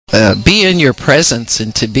be in your presence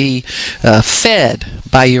and to be fed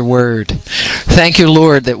by your word. Thank you,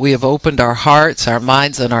 Lord, that we have opened our hearts, our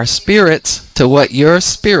minds, and our spirits to what your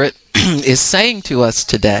spirit is saying to us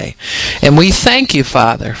today. And we thank you,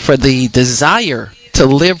 Father, for the desire to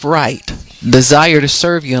live right, desire to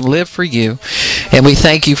serve you and live for you. And we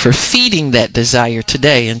thank you for feeding that desire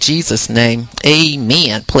today. In Jesus' name,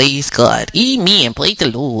 amen. Praise God. Amen. Praise the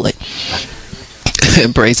Lord.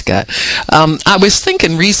 Praise God. I was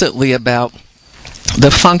thinking recently about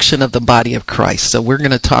the function of the body of Christ. So we're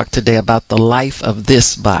going to talk today about the life of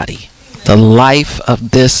this body. The life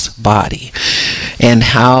of this body. And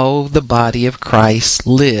how the body of Christ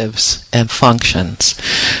lives and functions.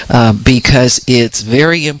 Because it's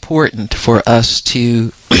very important for us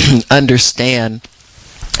to understand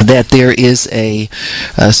that there is a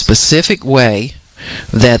specific way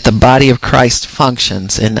that the body of Christ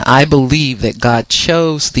functions. And I believe that God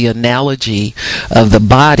chose the analogy of the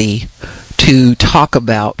body to talk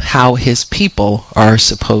about how his people are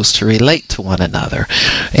supposed to relate to one another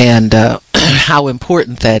and how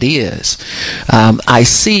important that is. I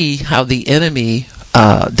see how the enemy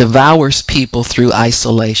devours people through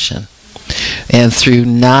isolation and through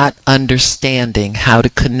not understanding how to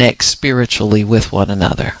connect spiritually with one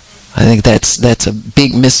another. I think that's a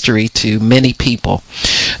big mystery to many people.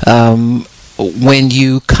 When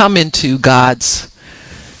you come into God's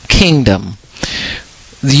kingdom,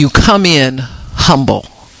 you come in humble.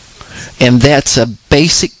 And that's a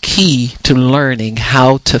basic key to learning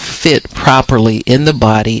how to fit properly in the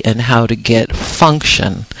body and how to get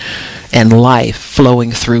function and life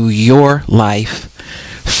flowing through your life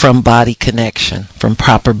from body connection, from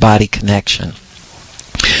proper body connection.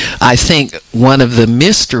 I think one of the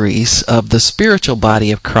mysteries of the spiritual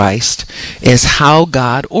body of Christ is how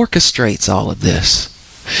God orchestrates all of this.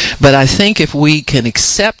 But I think if we can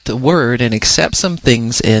accept the word and accept some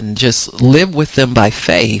things and just live with them by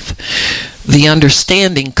faith, the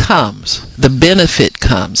understanding comes, the benefit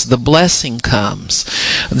comes, the blessing comes,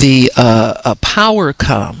 the power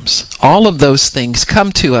comes. All of those things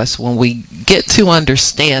come to us when we get to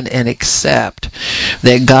understand and accept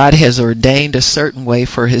that God has ordained a certain way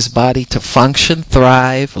for his body to function,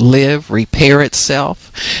 thrive, live, repair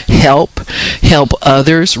itself, help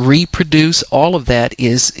others, reproduce. All of that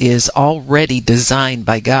is already designed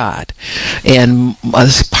by God. And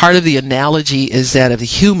part of the analogy is that of the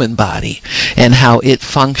human body and how it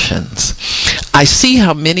functions. I see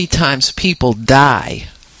how many times people die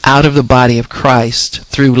out of the body of Christ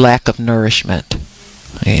through lack of nourishment.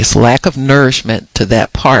 It's lack of nourishment to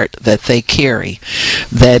that part that they carry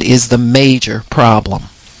that is the major problem.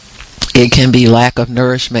 It can be lack of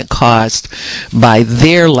nourishment caused by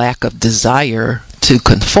their lack of desire to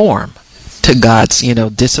conform to God's,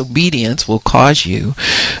 disobedience will cause you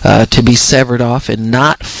to be severed off and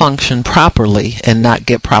not function properly and not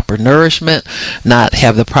get proper nourishment, not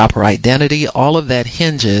have the proper identity. All of that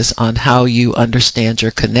hinges on how you understand your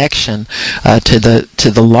connection to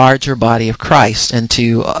the larger body of Christ and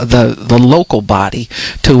to the local body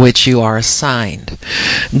to which you are assigned.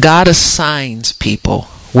 God assigns people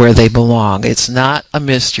where they belong. It's not a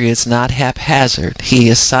mystery. It's not haphazard. He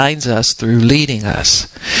assigns us through leading us.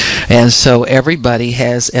 And so everybody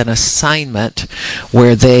has an assignment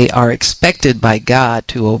where they are expected by God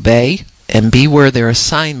to obey and be where their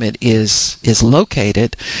assignment is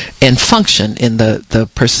located and function in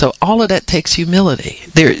so all of that takes humility.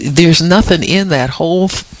 There's nothing in that whole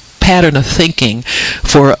pattern of thinking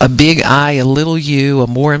for a big I, a little you, a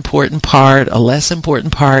more important part, a less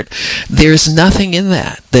important part. There's nothing in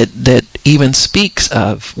that even speaks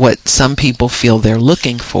of what some people feel they're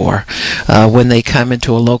looking for when they come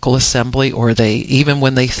into a local assembly, or even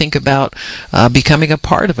when they think about becoming a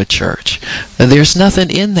part of a church. There's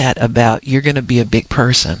nothing in that about you're going to be a big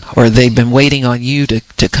person, or they've been waiting on you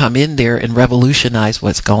to come in there and revolutionize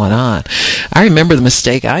what's going on. I remember the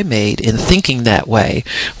mistake I made in thinking that way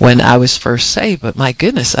when I was first saved, but my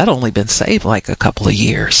goodness, I'd only been saved like a couple of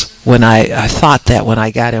years. When I thought that when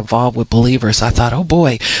I got involved with believers, I thought, oh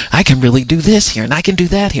boy, I can really do this here, and I can do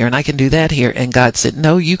that here, and I can do that here. And God said,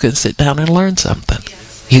 no, you can sit down and learn something.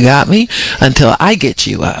 You got me? Until I get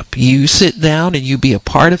you up. You sit down and you be a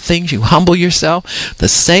part of things. You humble yourself the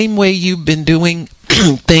same way you've been doing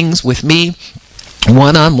things with me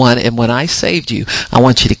one-on-one. And when I saved you, I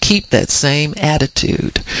want you to keep that same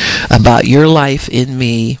attitude about your life in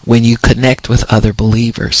me when you connect with other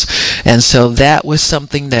believers. And so that was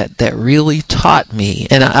something that really taught me.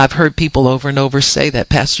 And I've heard people over and over say that.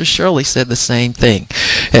 Pastor Shirley said the same thing.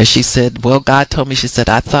 And she said, well, God told me, she said,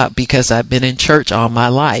 I thought because I've been in church all my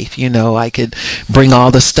life, I could bring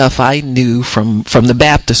all the stuff I knew from the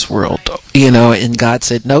Baptist world, and God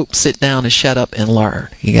said, nope, sit down and shut up and learn,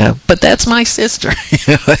 but that's my sister,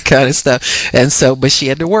 that kind of stuff. And so, but she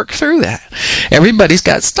had to work through that. Everybody's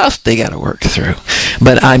got stuff they got to work through.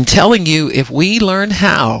 But I'm telling you, if we learn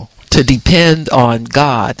how to depend on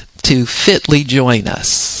God to fitly join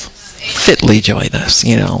us,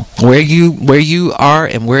 where you are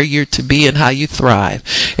and where you're to be and how you thrive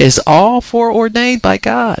is all foreordained by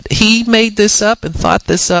God. He made this up and thought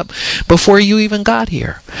this up before you even got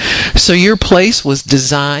here. So your place was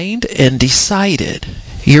designed and decided.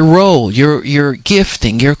 Your role, your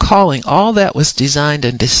gifting, your calling, all that was designed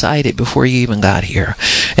and decided before you even got here.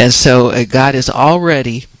 And so God is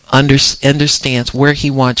already understands where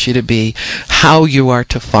he wants you to be, how you are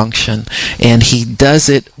to function, and he does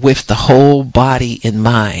it with the whole body in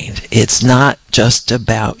mind. It's not just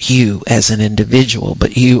about you as an individual,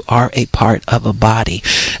 but you are a part of a body.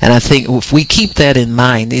 And I think if we keep that in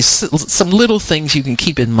mind, there's some little things you can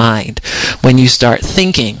keep in mind when you start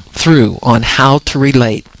thinking through on how to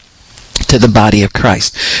relate to the body of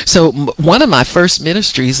Christ. So one of my first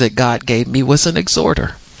ministries that God gave me was an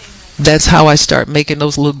exhorter. That's how I start making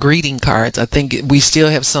those little greeting cards. I think we still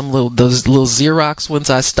have those little Xerox ones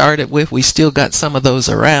I started with. We still got some of those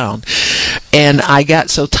around. And I got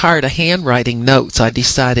so tired of handwriting notes, I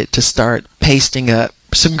decided to start pasting up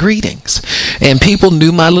some greetings. And people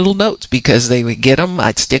knew my little notes because they would get them.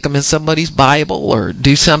 I'd stick them in somebody's Bible or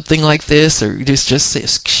do something like this, or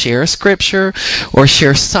just share a scripture or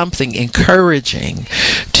share something encouraging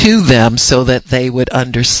to them so that they would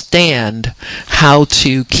understand how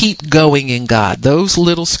to keep going in God. Those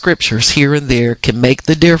little scriptures here and there can make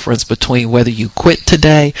the difference between whether you quit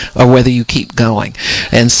today or whether you keep going.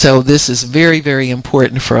 And so this is very, very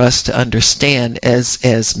important for us to understand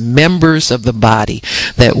as members of the body,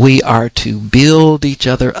 that we are to build each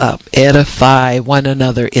other up, edify one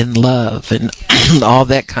another in love, and all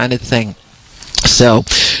that kind of thing. So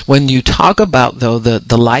when you talk about, though,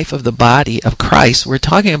 the life of the body of Christ, we're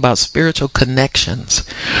talking about spiritual connections.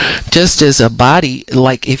 Just as a body,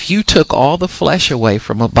 like if you took all the flesh away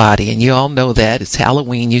from a body, and you all know that, it's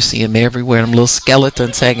Halloween, you see them everywhere, them little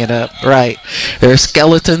skeletons hanging up, right? There are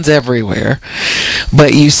skeletons everywhere.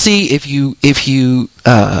 But you see, if you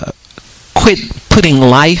quit putting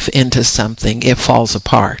life into something, it falls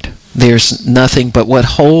apart. There's nothing, but what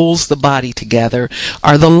holds the body together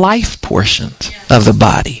are the life portions of the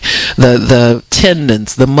body. The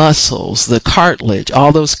tendons, the muscles, the cartilage,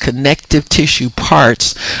 all those connective tissue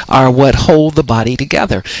parts are what hold the body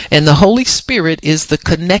together. And the Holy Spirit is the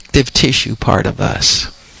connective tissue part of us.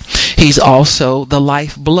 He's also the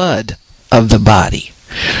lifeblood of the body.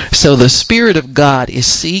 So the Spirit of God is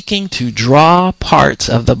seeking to draw parts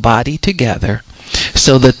of the body together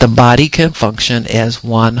so that the body can function as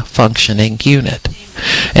one functioning unit.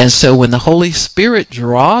 And so when the Holy Spirit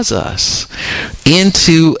draws us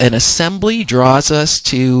into an assembly, draws us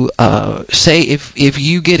to, say, if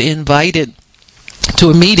you get invited to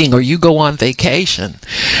a meeting or you go on vacation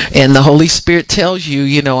and the Holy Spirit tells you,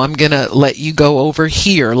 I'm going to let you go over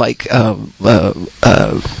here, like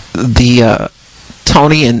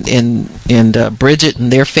Tony and Bridget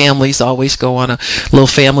and their families always go on a little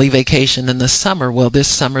family vacation in the summer. Well, this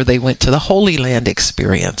summer they went to the Holy Land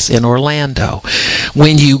experience in Orlando.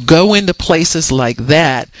 When you go into places like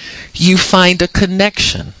that, you find a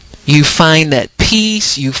connection. You find that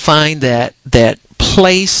peace. You find that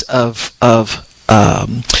place of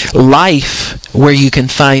life where you can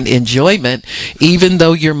find enjoyment, even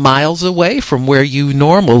though you're miles away from where you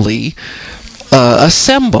normally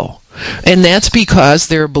assemble. And that's because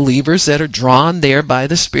there are believers that are drawn there by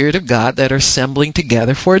the Spirit of God that are assembling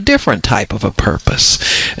together for a different type of a purpose.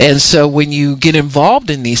 And so when you get involved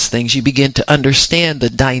in these things, you begin to understand the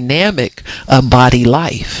dynamic of body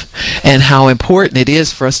life and how important it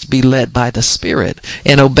is for us to be led by the Spirit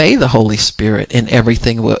and obey the Holy Spirit in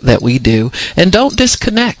everything that we do. And don't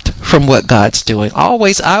disconnect from what God's doing. I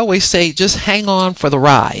always say, just hang on for the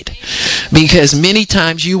ride, because many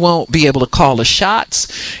times you won't be able to call the shots.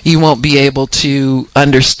 You won't be able to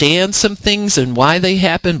understand some things and why they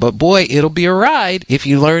happen, but boy, it'll be a ride. If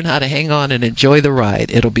you learn how to hang on and enjoy the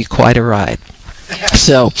ride, it'll be quite a ride.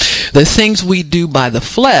 So the things we do by the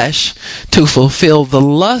flesh to fulfill the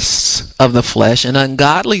lusts of the flesh and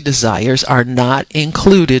ungodly desires are not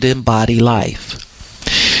included in body life.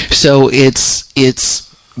 So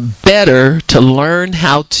it's better to learn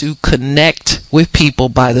how to connect with people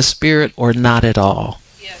by the Spirit or not at all.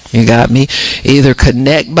 You got me? Either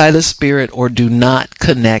connect by the Spirit or do not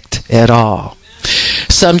connect at all.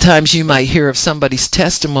 Sometimes you might hear of somebody's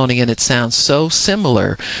testimony and it sounds so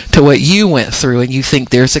similar to what you went through, and you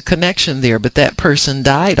think there's a connection there, but that person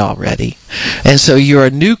died already. And so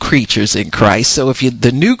you're new creatures in Christ. So if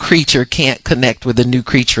the new creature can't connect with the new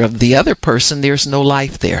creature of the other person, there's no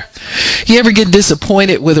life there. You ever get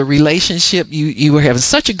disappointed with a relationship? You were having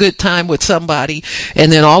such a good time with somebody,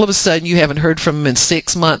 and then all of a sudden you haven't heard from them in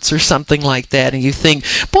 6 months or something like that, and you think,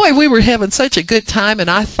 boy, we were having such a good time, and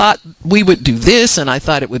I thought we would do this, and I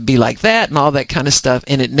thought it would be like that, and all that kind of stuff,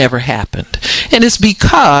 and it never happened. And it's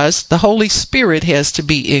because the Holy Spirit has to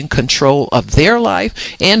be in control of their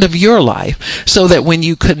life and of your life, so that when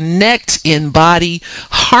you connect in body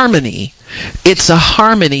harmony, it's a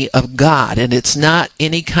harmony of God, and it's not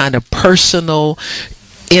any kind of personal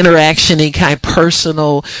interaction, any kind of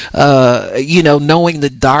personal, knowing the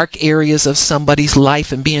dark areas of somebody's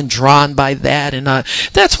life and being drawn by that. And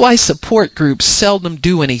that's why support groups seldom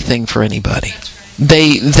do anything for anybody.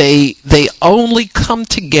 They only come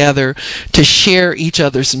together to share each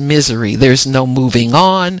other's misery. There's no moving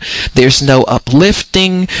on. There's no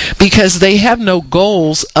uplifting, because they have no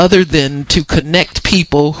goals other than to connect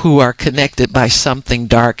people who are connected by something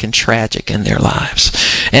dark and tragic in their lives.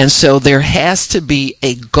 And so there has to be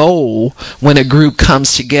a goal when a group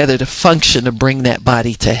comes together to function, to bring that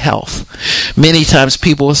body to health. Many times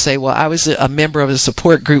people will say, well, I was a member of a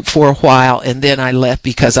support group for a while and then I left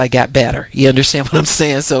because I got better. You understand what I'm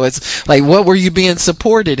saying? So it's like, what were you being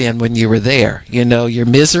supported in when you were there? Your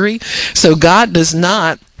misery. So God does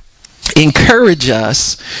not encourage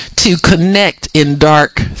us to connect in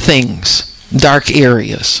dark things, dark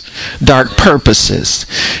areas, dark purposes.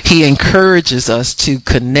 He encourages us to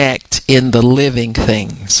connect in the living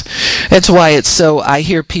things. That's why I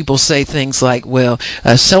hear people say things like, well,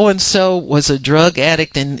 so-and-so was a drug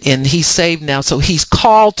addict and he's saved now, so he's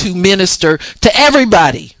called to minister to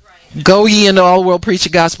everybody. Right. Go ye into all the world, preach the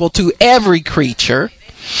gospel to every creature.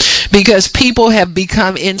 Because people have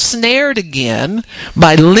become ensnared again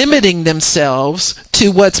by limiting themselves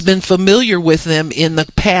to what's been familiar with them in the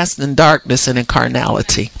past, in darkness and in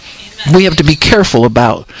carnality. We have to be careful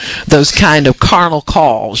about those kind of carnal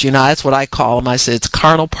calls. That's what I call them. I say it's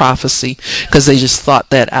carnal prophecy, because they just thought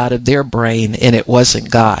that out of their brain and it wasn't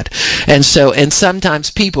God. And sometimes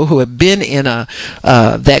people who have been in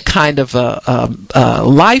that kind of a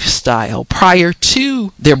lifestyle prior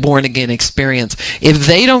to their born again experience, if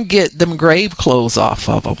they don't get them grave clothes off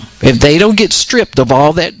of them, if they don't get stripped of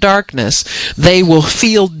all that darkness, they will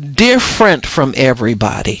feel different from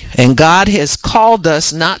everybody. And God has called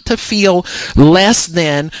us not to feel less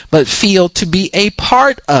than, but feel to be a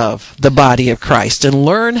part of the body of Christ, and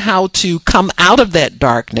learn how to come out of that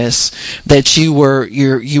darkness that you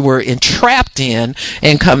were entrapped in,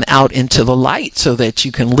 and come out into the light so that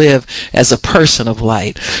you can live as a person of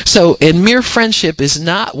light. So, and mere friendship is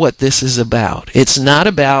not what this is about. It's not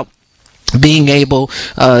about being able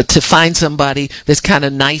to find somebody that's kind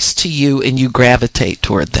of nice to you and you gravitate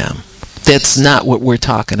toward them. That's not what we're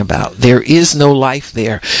talking about. There is no life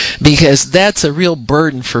there, because that's a real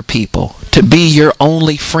burden for people, to be your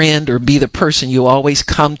only friend or be the person you always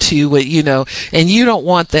come to, and you don't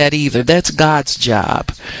want that either. That's God's job,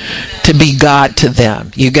 to be God to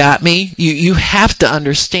them. You got me? You have to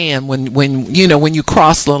understand when you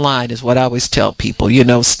cross the line, is what I always tell people.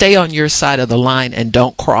 Stay on your side of the line and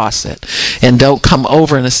don't cross it, and don't come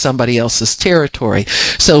over into somebody else's territory.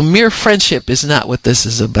 So mere friendship is not what this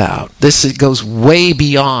is about. It goes way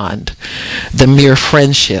beyond the mere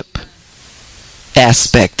friendship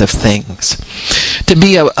aspect of things. To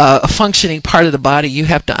be a functioning part of the body, you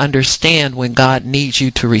have to understand when God needs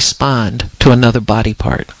you to respond to another body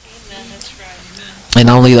part. Amen. That's right. And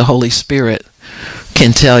only the Holy Spirit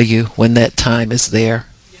can tell you when that time is there.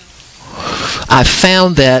 I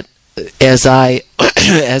found that as I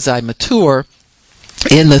mature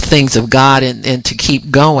in the things of God, and to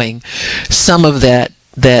keep going, some of that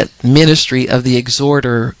ministry of the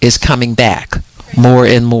exhorter is coming back more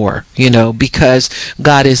and more, because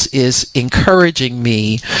God is encouraging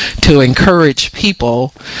me to encourage people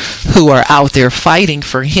who are out there fighting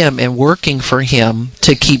for Him and working for Him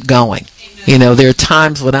to keep going. There are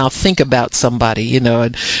times when I'll think about somebody, and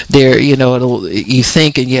you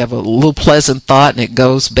think and you have a little pleasant thought and it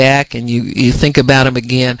goes back and you think about them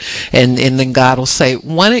again, and then God will say,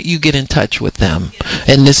 why don't you get in touch with them?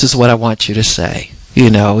 And this is what I want you to say.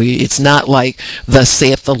 It's not like, thus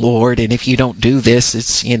saith the Lord, and if you don't do this,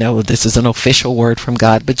 it's, this is an official word from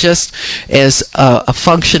God, but just as a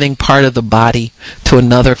functioning part of the body, to to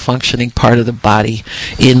another functioning part of the body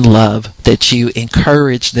in love, that you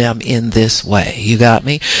encourage them in this way. You got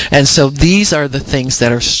me? And so these are the things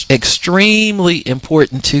that are extremely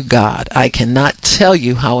important to God. I cannot tell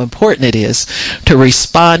you how important it is to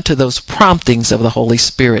respond to those promptings of the Holy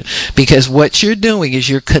Spirit, because what you're doing is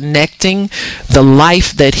you're connecting the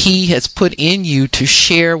life that He has put in you to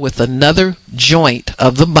share with another joint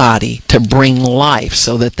of the body to bring life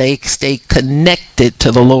so that they stay connected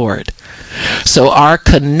to the Lord. So our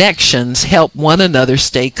connections help one another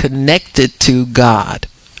stay connected to God.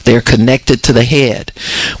 They're connected to the head.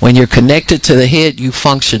 When you're connected to the head, you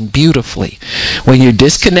function beautifully. When you're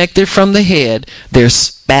disconnected from the head, there's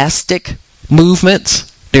spastic movements,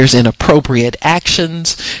 there's inappropriate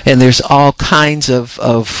actions, and there's all kinds of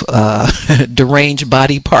deranged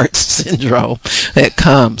body parts syndrome that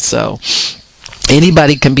comes. So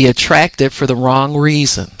anybody can be attractive for the wrong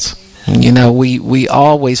reasons. You know, we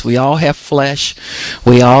all have flesh.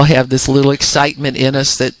 We all have this little excitement in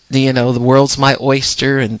us that, you know, the world's my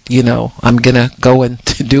oyster, and, you know, I'm going to go and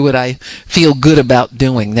do what I feel good about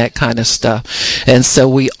doing, that kind of stuff. And so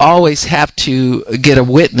we always have to get a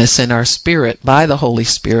witness in our spirit by the Holy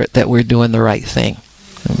Spirit that we're doing the right thing.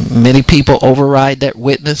 Many people override that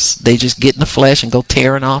witness. They just get in the flesh and go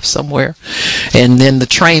tearing off somewhere, and then the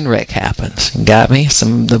train wreck happens. You got me?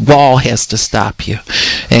 The wall has to stop you,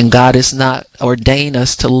 and God has not ordained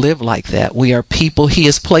us to live like that. We are people. He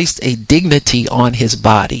has placed a dignity on His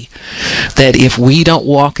body that if we don't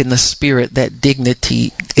walk in the Spirit, that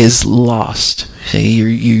dignity is lost.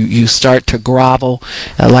 You start to grovel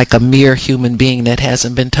like a mere human being that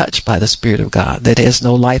hasn't been touched by the Spirit of God, that has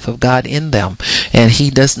no life of God in them. And He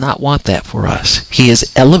does not want that for us. He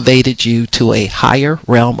has elevated you to a higher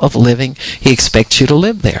realm of living. He expects you to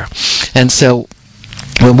live there. And so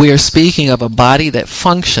when we are speaking of a body that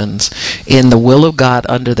functions in the will of God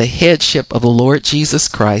under the headship of the Lord Jesus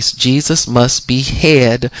Christ, Jesus must be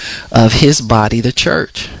head of His body, the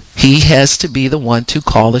church. He has to be the one to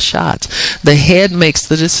call the shots. The head makes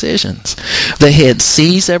the decisions. The head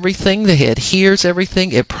sees everything. The head hears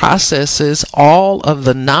everything. It processes all of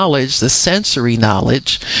the knowledge, the sensory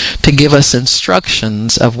knowledge, to give us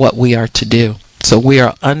instructions of what we are to do. So we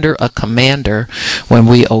are under a commander when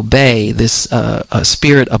we obey this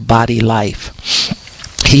spirit of body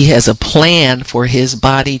life. He has a plan for His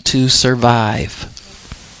body to survive.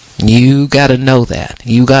 You got to know that.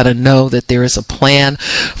 You got to know that there is a plan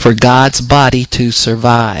for God's body to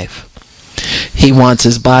survive. He wants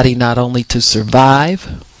His body not only to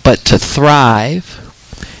survive, but to thrive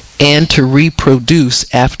and to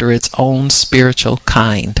reproduce after its own spiritual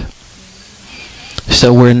kind.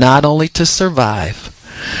 So we're not only to survive,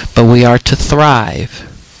 but we are to thrive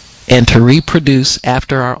and to reproduce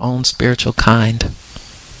after our own spiritual kind.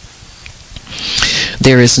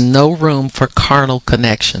 There is no room for carnal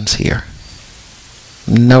connections here.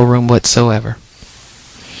 No room whatsoever.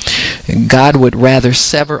 God would rather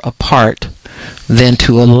sever apart than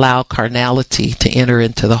to allow carnality to enter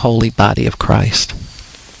into the holy body of Christ.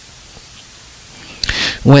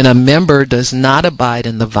 When a member does not abide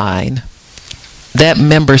in the vine, that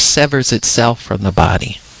member severs itself from the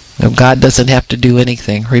body. Now, God doesn't have to do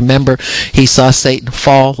anything. Remember, He saw Satan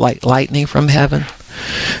fall like lightning from heaven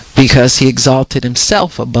because he exalted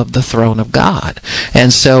himself above the throne of God.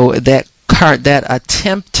 And so that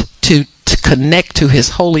attempt to connect to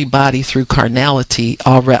His holy body through carnality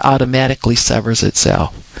automatically severs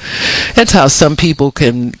itself. That's how some people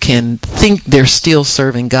can think they're still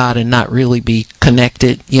serving God and not really be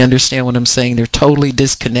connected. You understand what I'm saying? They're totally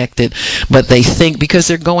disconnected, but they think because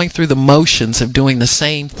they're going through the motions of doing the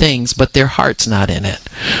same things, but their heart's not in it.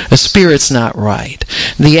 The spirit's not right.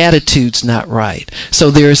 The attitude's not right. So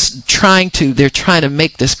they're trying to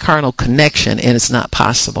make this carnal connection, and it's not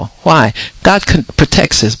possible. Why? God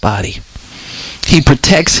protects His body. He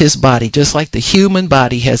protects His body just like the human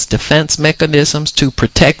body has defense mechanisms to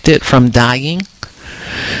protect it from dying.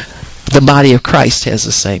 The body of Christ has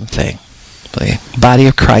the same thing. The body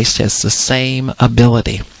of Christ has the same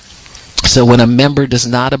ability. So when a member does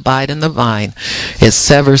not abide in the vine, it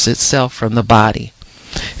severs itself from the body.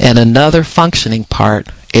 And another functioning part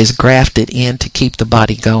is grafted in to keep the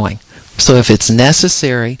body going. So if it's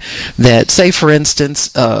necessary that, say for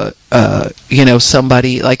instance,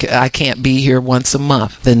 somebody, like I can't be here once a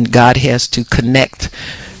month, then God has to connect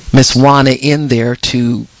Miss Juana in there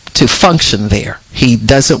to function there. He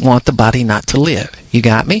doesn't want the body not to live. You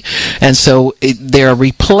got me? And so there are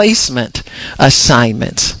replacement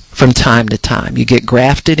assignments from time to time. You get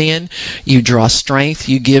grafted in, you draw strength,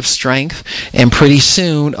 you give strength, and pretty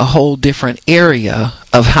soon a whole different area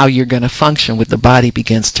of how you're going to function with the body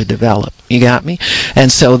begins to develop. You got me?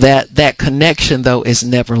 And so that connection, though, is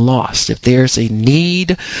never lost. If there's a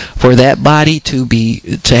need for that body to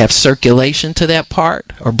have circulation to that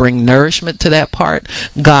part or bring nourishment to that part,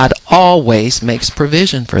 God always makes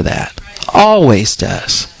provision for that. Always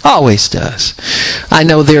does. Always does. I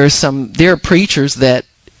know there are preachers that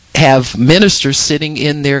have ministers sitting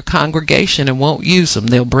in their congregation and won't use them.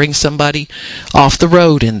 They'll bring somebody off the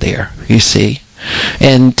road in there, you see.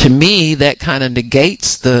 And to me, that kind of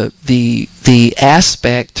negates the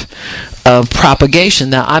aspect of propagation.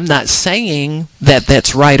 Now, I'm not saying that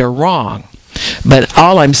that's right or wrong, but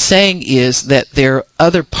all I'm saying is that there are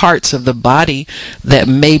other parts of the body that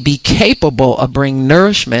may be capable of bringing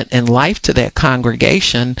nourishment and life to that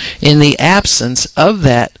congregation in the absence of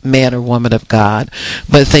that man or woman of God,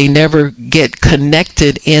 but they never get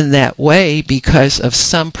connected in that way because of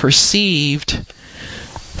some perceived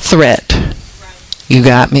threat. You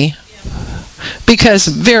got me? Because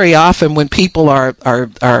very often when people are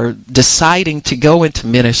deciding to go into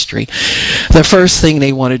ministry, the first thing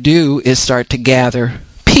they want to do is start to gather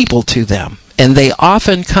people to them. And they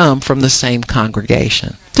often come from the same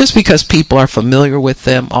congregation. Just because people are familiar with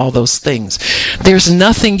them, all those things. There's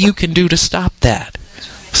nothing you can do to stop that.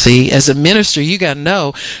 See, as a minister, you got to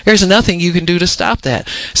know there's nothing you can do to stop that.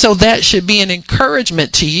 So that should be an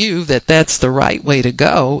encouragement to you that that's the right way to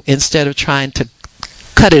go, instead of trying to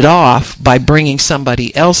cut it off by bringing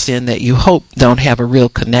somebody else in that you hope don't have a real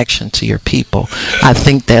connection to your people. I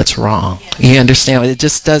think that's wrong. You understand? It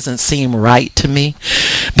just doesn't seem right to me,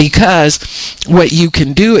 because what you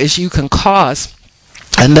can do is you can cause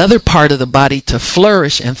another part of the body to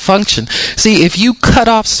flourish and function. See, if you cut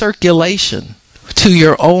off circulation to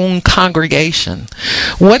your own congregation,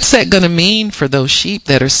 what's that going to mean for those sheep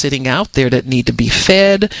that are sitting out there that need to be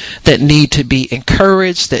fed, that need to be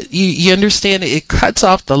encouraged? That you understand, it cuts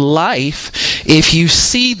off the life if you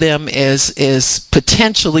see them as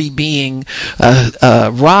potentially being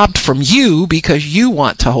robbed from you because you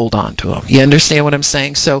want to hold on to them. You understand what I'm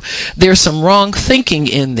saying? So there's some wrong thinking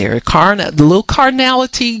in there. The little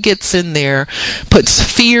carnality gets in there, puts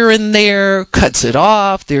fear in there, cuts it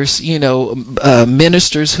off. There's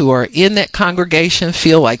ministers who are in that congregation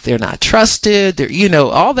feel like they're not trusted. They're,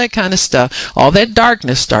 all that kind of stuff. All that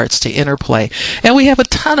darkness starts to interplay, and we have a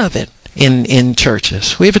ton of it in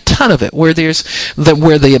churches. We have a ton of it where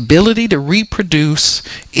where the ability to reproduce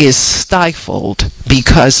is stifled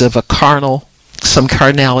because of some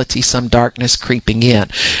carnality, some darkness creeping in.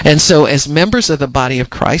 And so as members of the body of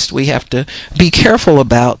Christ, we have to be careful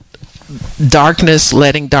about darkness,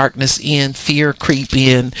 letting darkness in, fear creep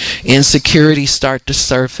in, insecurity start to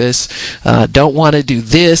surface, don't want to do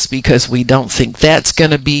this because we don't think that's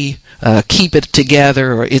going to be keep it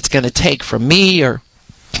together, or it's going to take from me, or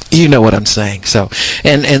you know what I'm saying. So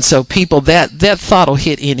and so people, that thought will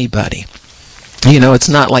hit anybody. It's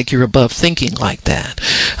not like you're above thinking like that.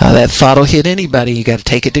 That thought will hit anybody. You got to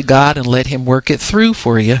take it to God and let Him work it through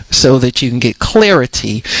for you so that you can get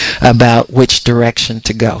clarity about which direction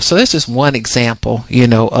to go. So this is one example,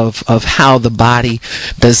 of how the body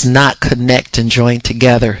does not connect and join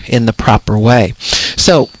together in the proper way.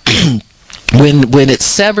 So when it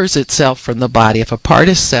severs itself from the body, if a part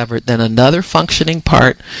is severed, then another functioning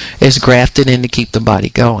part is grafted in to keep the body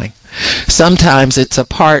going. Sometimes it's a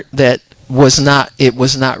part that was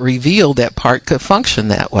not revealed that part could function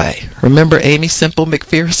that way. Remember Amy Semple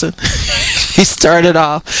McPherson? She started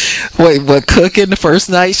off cooking. The first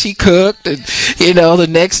night she cooked, and the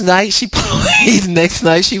next night she played, the next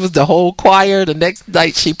night she was the whole choir, the next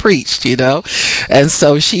night she preached, and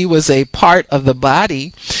so she was a part of the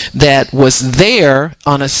body that was there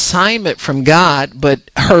on assignment from God, but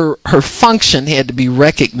her function had to be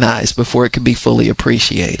recognized before it could be fully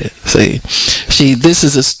appreciated. See, this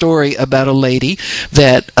is a story about a lady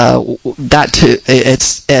that got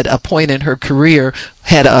to at a point in her career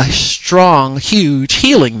had a strong, huge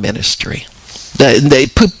healing ministry.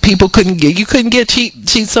 People couldn't get.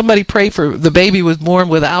 Somebody prayed for the baby was born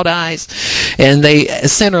without eyes, and they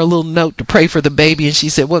sent her a little note to pray for the baby, and she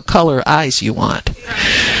said, "What color eyes you want?"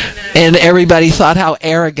 And everybody thought how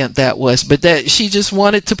arrogant that was, but that she just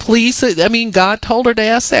wanted to please. God told her to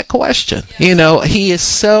ask that question. He is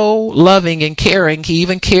so loving and caring. He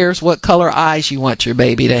even cares what color eyes you want your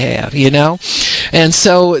baby to have. And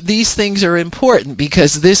so these things are important,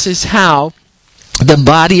 because this is how the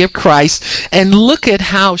body of Christ, and look at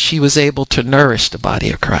how she was able to nourish the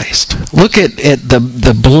body of Christ. Look at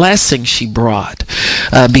the blessing she brought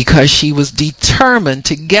because she was determined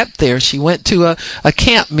to get there. She went to a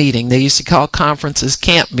camp meeting. They used to call conferences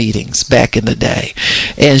camp meetings back in the day.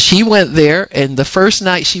 And she went there, and the first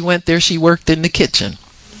night she went there, she worked in the kitchen.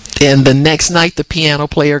 And the next night, the piano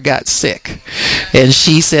player got sick. And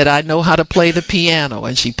she said, I know how to play the piano.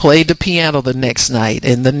 And she played the piano the next night.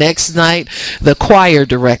 And the next night, the choir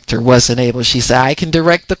director wasn't able. She said, I can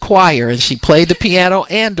direct the choir. And she played the piano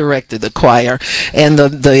and directed the choir. And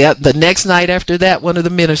the next night after that, one of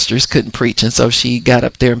the ministers couldn't preach. And so she got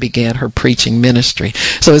up there and began her preaching ministry.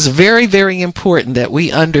 So it's very, very important that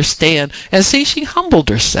we understand. And see, she humbled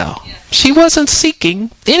herself. She wasn't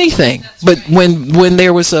seeking anything. But when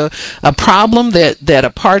there was a problem that a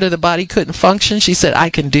part of the body couldn't function, she said, I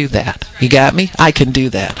can do that. You got me? I can do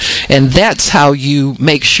that. And that's how you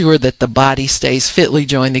make sure that the body stays fitly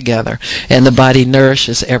joined together and the body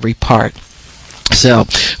nourishes every part. So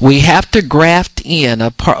we have to graft in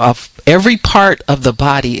every part of the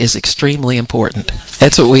body is extremely important.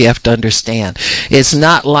 That's what we have to understand. It's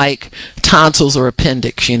not like tonsils or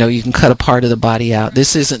appendix. You can cut a part of the body out.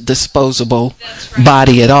 This isn't disposable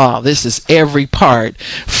body at all. This is every part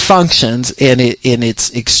functions, and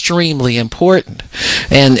it's extremely important.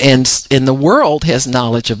 And the world has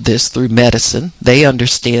knowledge of this through medicine. They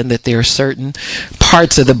understand that there are certain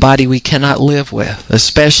parts of the body we cannot live with,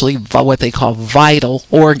 especially what they call vital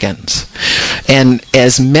organs. And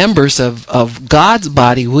as members of God's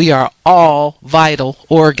body, we are all vital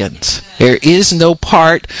organs. There is no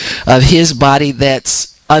part of his body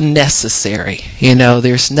that's unnecessary.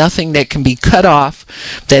 There's nothing that can be cut off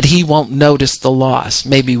that he won't notice the loss.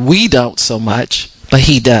 Maybe we don't so much, but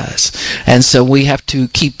he does. And so we have to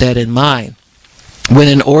keep that in mind. When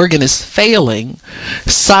an organ is failing,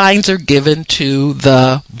 signs are given to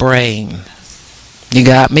the brain. You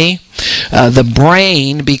got me? The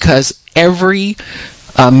brain, because every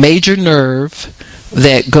major nerve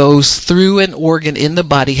that goes through an organ in the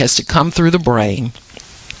body has to come through the brain,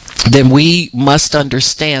 then we must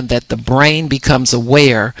understand that the brain becomes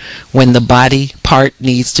aware when the body part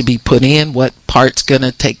needs to be put in, what part's going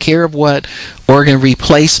to take care of what, organ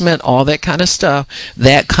replacement, all that kind of stuff.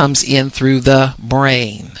 That comes in through the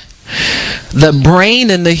brain. The brain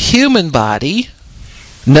in the human body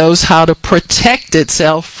knows how to protect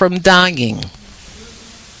itself from dying.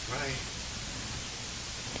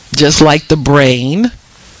 Just like the brain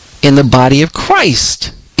in the body of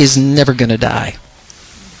Christ is never going to die.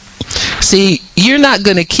 See, you're not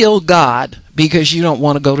going to kill God because you don't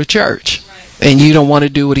want to go to church and you don't want to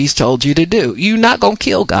do what he's told you to do. You're not going to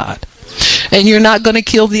kill God. And you're not going to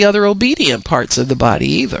kill the other obedient parts of the body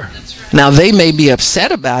either. Now, they may be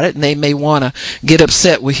upset about it and they may want to get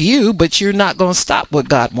upset with you, but you're not going to stop what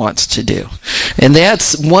God wants to do. And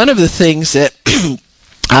that's one of the things that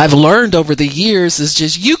I've learned over the years is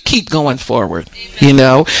just you keep going forward.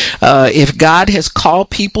 If God has called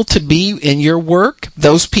people to be in your work,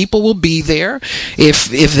 those people will be there. If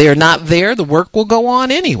they're not there, the work will go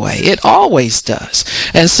on anyway. It always does.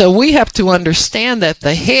 And so we have to understand that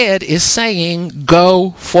the head is saying,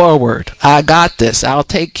 go forward. I got this. I'll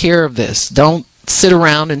take care of this. Don't sit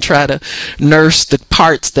around and try to nurse the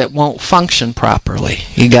parts that won't function properly.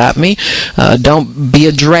 You got me? Don't be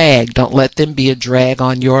a drag. Don't let them be a drag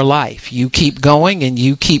on your life. You keep going, and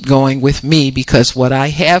you keep going with me, because what I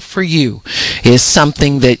have for you is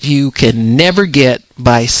something that you can never get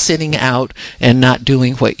by sitting out and not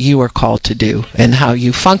doing what you are called to do and how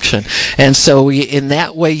you function. And so in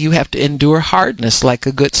that way, you have to endure hardness like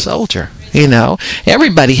a good soldier.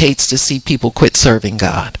 Everybody hates to see people quit serving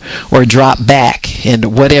God or drop back into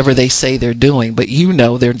whatever they say they're doing, but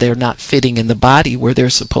they're not fitting in the body where they're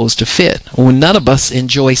supposed to fit. Well, none of us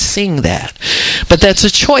enjoy seeing that, but that's a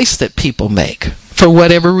choice that people make. For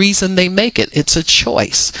whatever reason they make it, it's a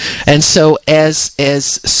choice. And so as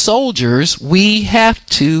soldiers, we have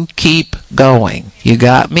to keep going. You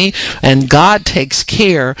got me? And God takes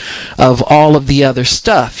care of all of the other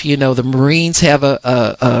stuff. The Marines have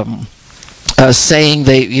a saying,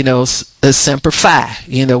 semper fi.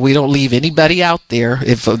 We don't leave anybody out there.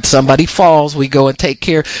 If somebody falls, we go and take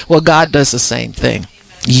care. Well, God does the same thing.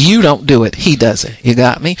 You don't do it. He does it. You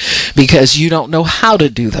got me? Because you don't know how to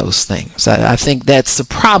do those things. I think that's the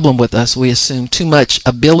problem with us. We assume too much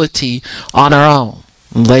ability on our own.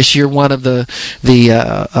 Unless you're one of the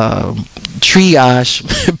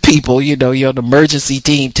triage people, you're on the emergency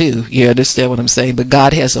team too. You understand what I'm saying? But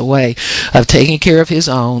God has a way of taking care of his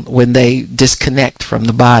own when they disconnect from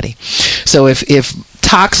the body. So if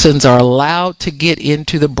toxins are allowed to get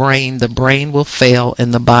into the brain will fail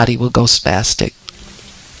and the body will go spastic.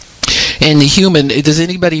 And the human, does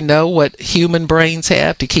anybody know what human brains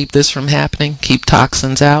have to keep this from happening? Keep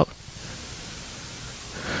toxins out?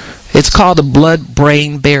 It's called a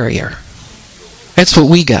blood-brain barrier. That's what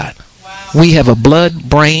we got. We have a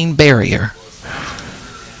blood-brain barrier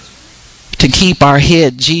to keep our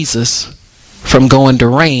head, Jesus, from going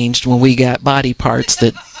deranged when we got body parts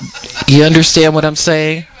that, you understand what I'm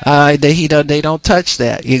saying? They don't touch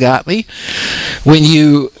that. You got me? When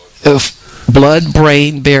you,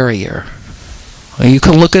 blood-brain barrier. You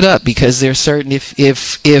can look it up because there's certain,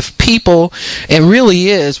 if people, and really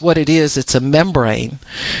is what it is, it's a membrane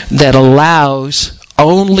that allows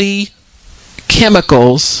only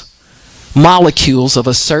chemicals, molecules of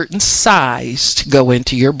a certain size to go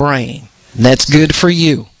into your brain. And that's good for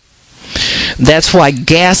you. That's why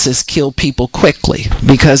gases kill people quickly,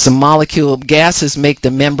 because the molecule of gases make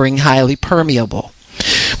the membrane highly permeable.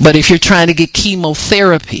 But if you're trying to get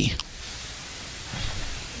chemotherapy,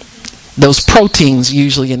 those proteins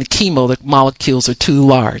usually in the chemo, the molecules are too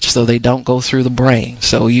large, so they don't go through the brain.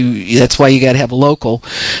 So that's why you got to have local.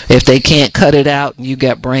 If they can't cut it out and you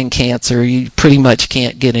got brain cancer, you pretty much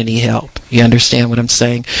can't get any help. You understand what I'm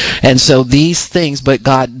saying? And so these things, but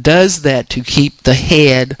God does that to keep the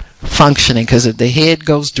head functioning, because if the head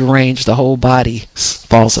goes deranged, the whole body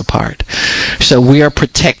falls apart. So we are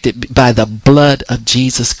protected by the blood of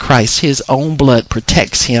Jesus Christ. His own blood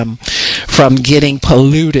protects him from getting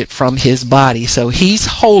polluted from his body. So he's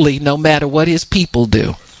holy no matter what his people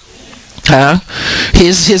do.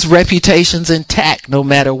 His reputation's intact no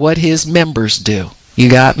matter what his members do. You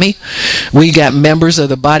got me? We got members of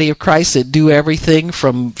the body of Christ that do everything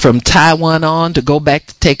from Taiwan on to go back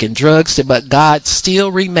to taking drugs, but God still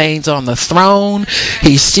remains on the throne.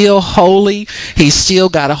 He's still holy. He's still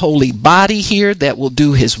got a holy body here that will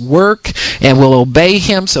do his work and will obey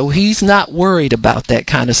him. So he's not worried about that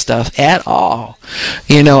kind of stuff at all.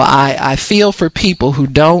 You know, I feel for people who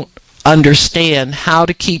don't understand how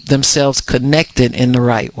to keep themselves connected in the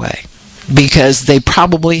right way, because they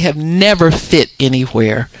probably have never fit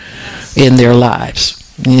anywhere in their lives.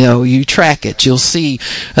 You know, you track it, you'll see,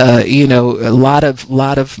 a lot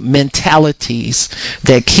of mentalities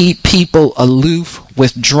that keep people aloof,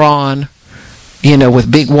 withdrawn,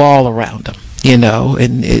 with big wall around them.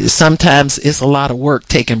 And sometimes it's a lot of work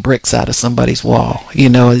taking bricks out of somebody's wall,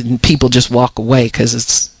 and people just walk away because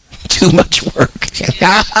it's too much work.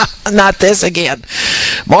 Not this again.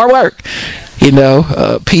 More work.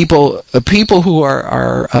 People who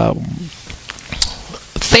are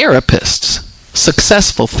therapists,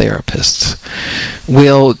 successful therapists,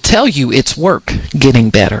 will tell you it's work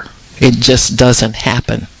getting better. It just doesn't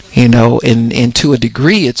happen. And to a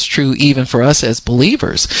degree, it's true even for us as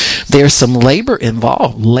believers. There's some labor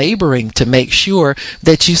involved, laboring to make sure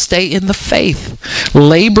that you stay in the faith,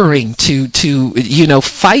 laboring to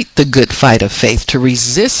fight the good fight of faith, to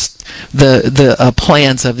resist the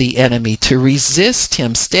plans of the enemy, to resist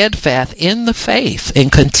him steadfast in the faith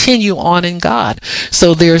and continue on in God.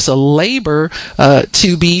 So there's a labor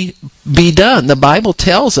to be done. The Bible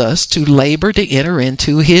tells us to labor to enter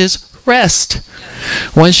into his rest.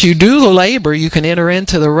 Once you do the labor, you can enter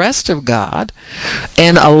into the rest of God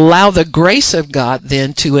and allow the grace of God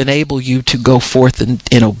then to enable you to go forth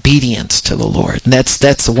in obedience to the Lord. And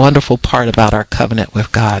that's a wonderful part about our covenant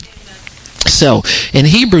with God. So in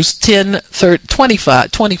Hebrews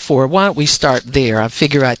 10:24, why don't we start there? I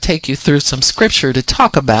figure I'd take you through some scripture to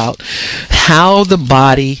talk about how the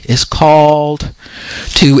body is called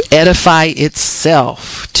to edify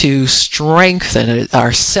itself, to strengthen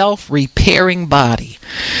our self-repairing body.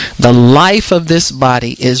 The life of this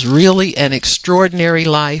body is really an extraordinary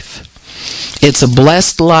life. It's a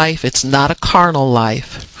blessed life. It's not a carnal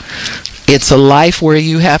life. It's a life where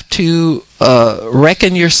you have to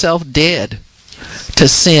reckon yourself dead to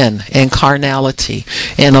sin and carnality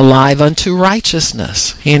and alive unto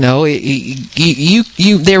righteousness. There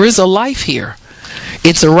is a life here.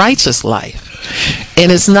 It's a righteous life.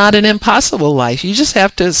 And it's not an impossible life. You just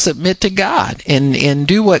have to submit to God and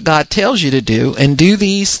do what God tells you to do and do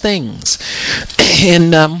these things.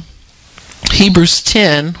 In Hebrews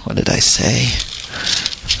 10, what did I say?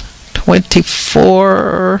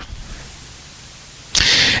 24.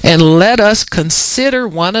 And let us consider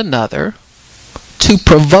one another to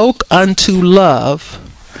provoke unto love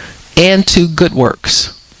and to good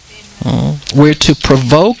works. We're to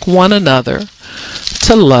provoke one another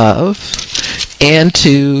to love and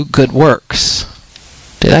to good works.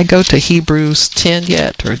 Did I go to Hebrews 10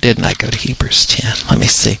 yet, or didn't I go to Hebrews 10? Let me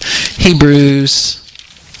see. Hebrews,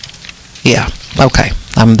 yeah, okay,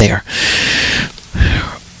 I'm there.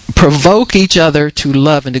 Provoke each other to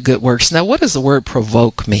love and to good works. Now, what does the word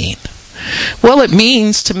provoke mean? Well, it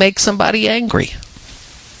means to make somebody angry,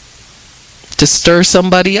 to stir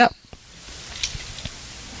somebody up.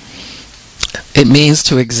 It means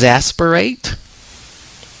to exasperate,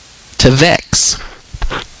 to vex.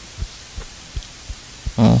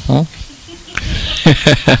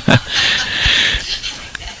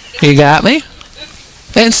 You got me?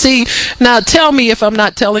 And see, now tell me if I'm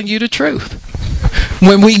not telling you the truth.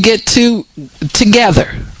 When we get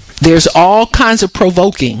together, there's all kinds of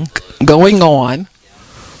provoking going on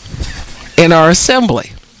in our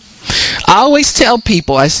assembly. I always tell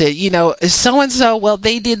people, I said, so-and-so, well,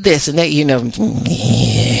 they did this, and they,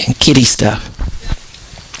 kitty stuff.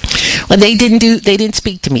 Well, they didn't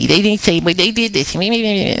speak to me. They didn't say, but they did this.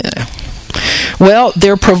 Well,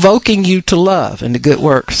 they're provoking you to love and to good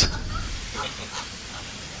works.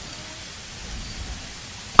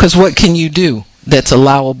 Because what can you do that's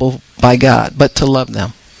allowable by God but to love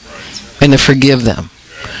them and to forgive them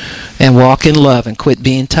and walk in love and quit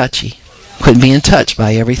being touchy? Quit being touched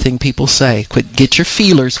by everything people say. Get your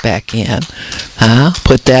feelers back in.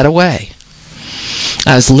 Put that away.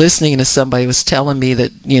 I was listening to somebody was telling me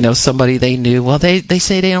that, somebody they knew, well, they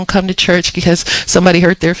say they don't come to church because somebody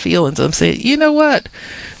hurt their feelings. I'm saying, you know what?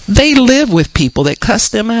 They live with people that cuss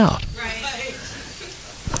them out. Right.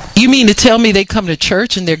 You mean to tell me they come to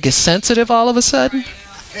church and they get sensitive all of a sudden?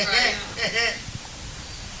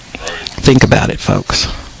 Think about it, folks.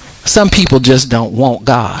 Some people just don't want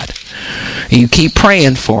God. You keep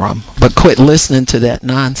praying for them, but quit listening to that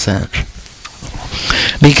nonsense.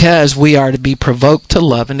 Because we are to be provoked to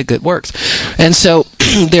love and to good works. And so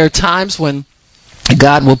there are times when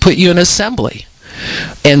God will put you in assembly,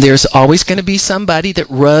 and there's always going to be somebody that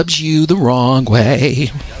rubs you the wrong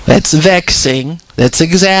way. That's vexing. That's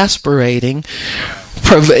exasperating.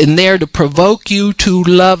 And there to provoke you to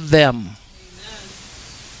love them.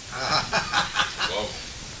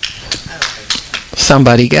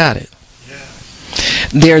 Somebody got it.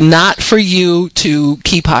 They're not for you to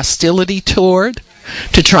keep hostility toward,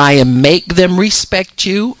 to try and make them respect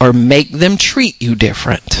you or make them treat you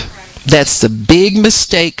different. That's the big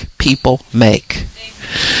mistake people make.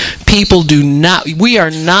 We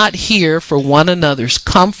are not here for one another's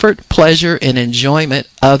comfort, pleasure, and enjoyment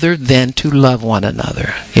other than to love one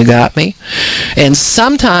another. You got me? And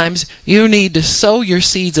sometimes you need to sow your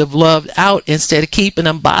seeds of love out instead of keeping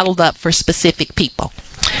them bottled up for specific people.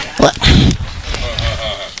 Well,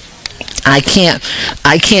 I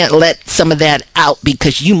can't let some of that out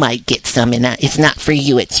because you might get some, and it's not for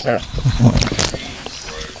you. It's for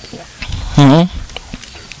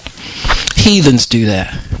heathens do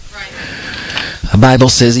that. The Bible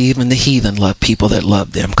says even the heathen love people that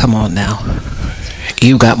love them. Come on now.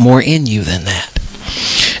 You got more in you than that.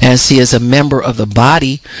 And see, as a member of the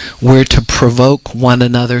body, we're to provoke one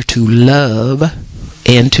another to love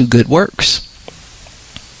and to good works.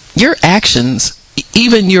 Your actions,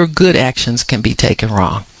 even your good actions, can be taken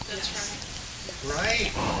wrong.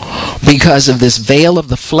 Because of this veil of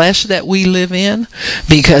the flesh that we live in,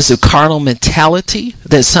 because of carnal mentality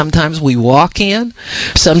that sometimes we walk in,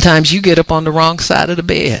 sometimes you get up on the wrong side of the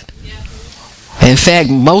bed. In fact,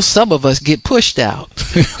 some of us get pushed out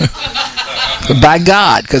by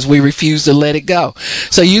God because we refuse to let it go.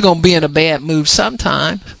 So you're going to be in a bad mood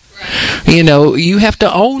sometime. You have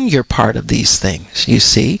to own your part of these things, you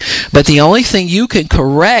see. But the only thing you can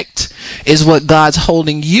correct is what God's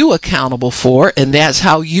holding you accountable for, and that's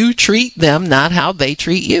how you treat them, not how they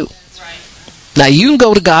treat you. Now, you can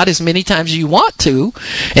go to God as many times as you want to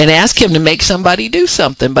and ask him to make somebody do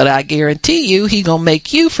something, but I guarantee you he's going to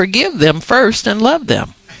make you forgive them first and love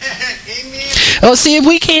them. Oh, see, if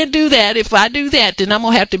we can't do that, if I do that, then I'm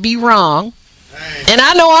going to have to be wrong. And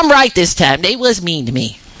I know I'm right this time. They was mean to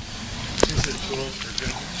me.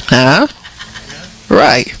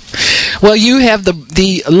 Right. Well, you have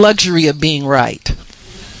the luxury of being right.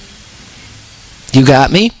 You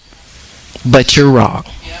got me? But you're wrong.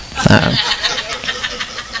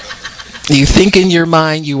 You think in your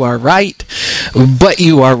mind you are right, but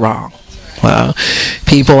you are wrong. Well,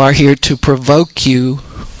 people are here to provoke you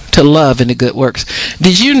to love and to good works.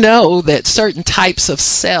 Did you know that certain types of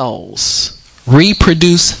cells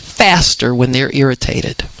reproduce faster when they're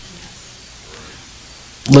irritated?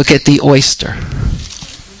 Look at the oyster.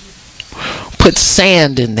 Put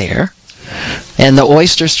sand in there, and the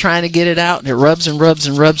oyster's trying to get it out, and it rubs and rubs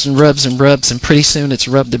and rubs and rubs and rubs, and pretty soon it's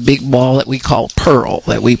rubbed a big ball that we call pearl,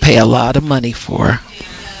 that we pay a lot of money for.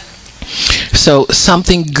 So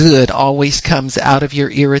something good always comes out of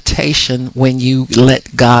your irritation when you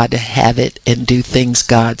let God have it and do things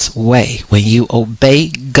God's way. When you obey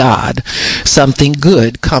God, something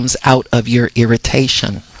good comes out of your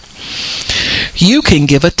irritation. You can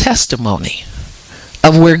give a testimony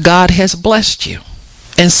of where God has blessed you.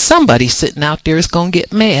 And somebody sitting out there is going to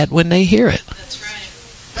get mad when they hear it. That's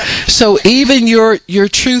right. So even your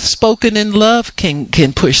truth spoken in love can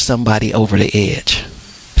push somebody over the edge.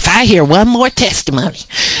 If I hear one more testimony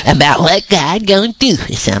about what God gonna do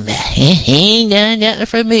for somebody, he ain't done nothing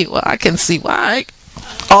for me. Well, I can see why.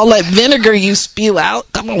 All that vinegar you spew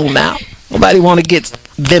out, come on now. Nobody want to get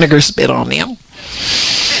vinegar spit on them.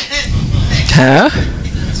 Huh?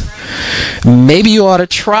 Maybe you ought to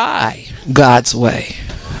try God's way.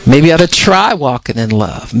 Maybe you ought to try walking in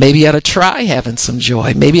love. Maybe you ought to try having some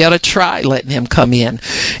joy. Maybe you ought to try letting him come in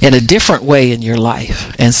a different way in your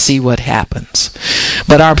life and see what happens.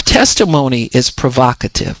 But our testimony is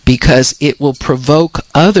provocative because it will provoke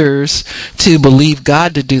others to believe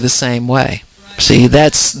God to do the same way. See,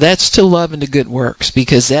 that's to love and to good works,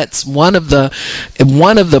 because that's one of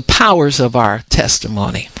the powers of our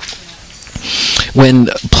testimony. When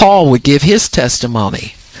Paul would give his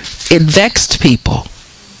testimony, it vexed people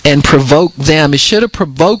and provoked them. It should have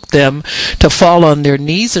provoked them to fall on their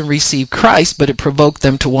knees and receive Christ, but it provoked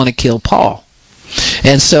them to want to kill Paul.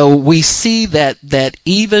 And so we see that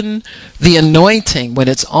even the anointing, when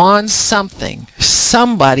it's on something,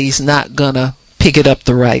 somebody's not going to pick it up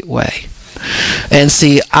the right way. And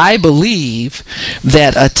see, I believe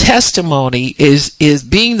that a testimony is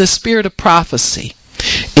being the spirit of prophecy.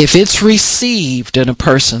 If it's received in a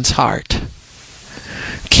person's heart,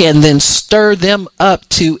 can then stir them up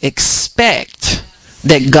to expect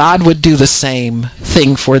that God would do the same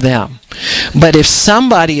thing for them. But if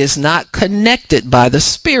somebody is not connected by the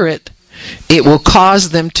Spirit, it will cause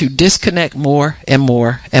them to disconnect more and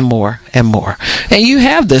more and more and more. And you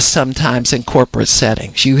have this sometimes in corporate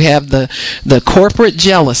settings. You have the corporate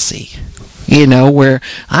jealousy, where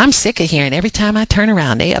I'm sick of hearing every time I turn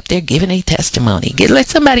around, they up there giving a testimony. Let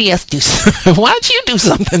somebody else do something. Why don't you do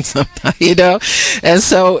something sometime, And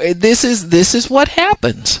so this is what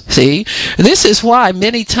happens. See, this is why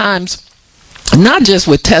many times, not just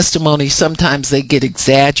with testimony, sometimes they get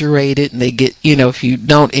exaggerated and they get, if you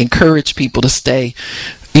don't encourage people to stay,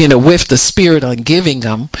 with the Spirit on giving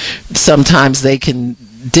them, sometimes they can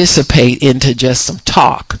dissipate into just some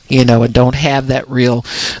talk, and don't have that real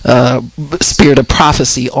spirit of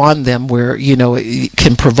prophecy on them where, it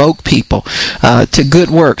can provoke people to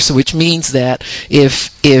good works, which means that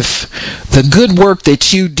if the good work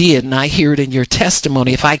that you did, and I hear it in your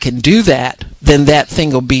testimony, if I can do that, then that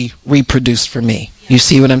thing will be reproduced for me. You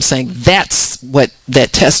see what I'm saying? That's what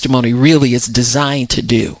that testimony really is designed to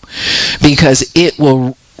do, because it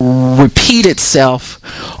will repeat itself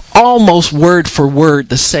almost word for word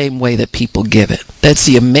the same way that people give it. That's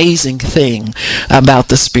the amazing thing about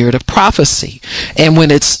the spirit of prophecy. And when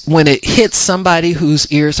it hits somebody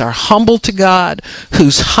whose ears are humble to God,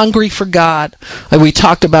 who's hungry for God, like we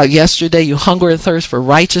talked about yesterday, you hunger and thirst for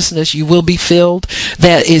righteousness, you will be filled,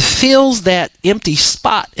 that it fills that empty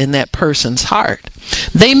spot in that person's heart.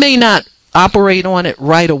 They may not operate on it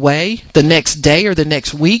right away, the next day or the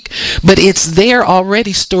next week, but it's there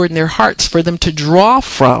already stored in their hearts for them to draw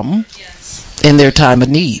from in their time of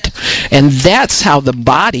need. And that's how the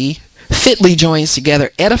body fitly joins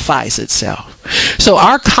together, edifies itself. So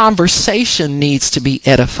our conversation needs to be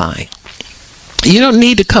edifying. You don't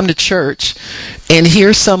need to come to church and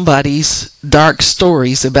hear somebody's dark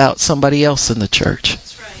stories about somebody else in the church.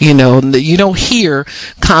 You don't hear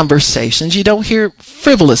conversations. You don't hear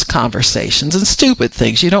frivolous conversations and stupid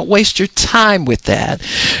things. You don't waste your time with that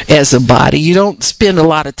as a body. You don't spend a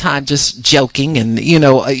lot of time just joking and,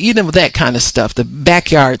 that kind of stuff, the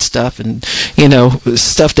backyard stuff and,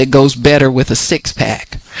 stuff that goes better with a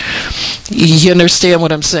six-pack. You understand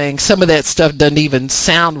what I'm saying? Some of that stuff doesn't even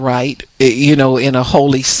sound right, in a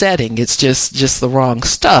holy setting. It's just the wrong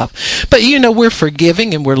stuff. But, we're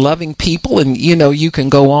forgiving and we're loving people, and, you can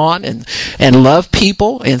go on and love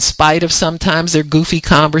people in spite of sometimes their goofy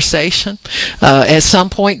conversation. At some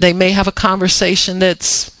point, they may have a conversation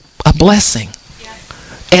that's a blessing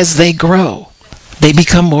as they grow. They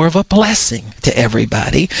become more of a blessing to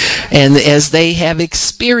everybody, and as they have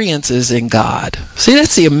experiences in God. See,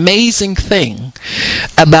 that's the amazing thing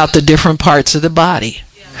about the different parts of the body.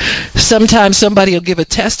 Sometimes somebody will give a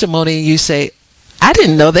testimony and you say, I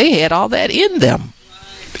didn't know they had all that in them.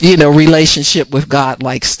 Relationship with God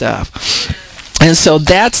like stuff. And so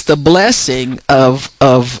that's the blessing of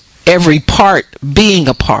every part being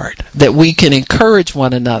a part, that we can encourage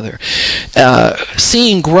one another.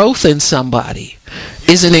 Seeing growth in somebody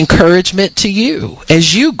is an encouragement to you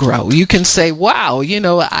as you grow. You can say, wow,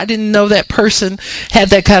 I didn't know that person had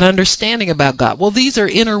that kind of understanding about God. Well, these are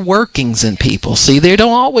inner workings in people. See, they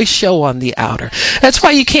don't always show on the outer. That's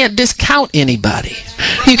why you can't discount anybody.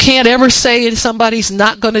 You can't ever say somebody's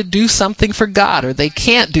not going to do something for God or they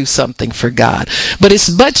can't do something for God. But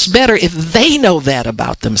it's much better if they know that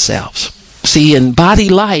about themselves. See, and body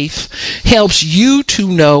life helps you to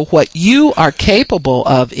know what you are capable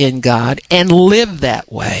of in God and live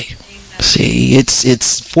that way. See,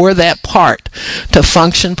 it's for that part to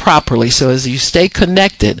function properly. So as you stay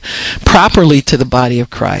connected properly to the body of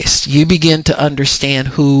Christ, you begin to understand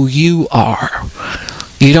who you are.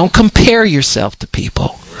 You don't compare yourself to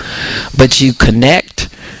people, but you connect,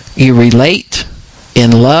 you relate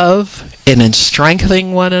in love and in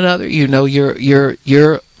strengthening one another.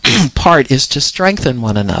 Your part is to strengthen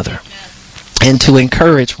one another and to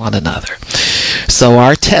encourage one another. So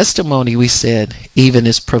our testimony, we said, even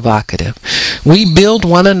is provocative. We build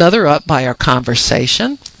one another up by our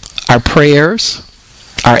conversation, our prayers,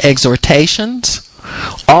 our exhortations,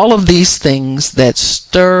 all of these things that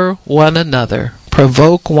stir one another,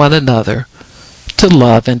 provoke one another to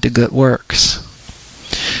love and to good works.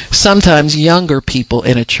 Sometimes younger people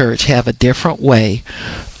in a church have a different way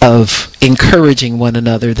of encouraging one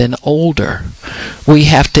another than older. We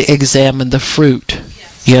have to examine the fruit.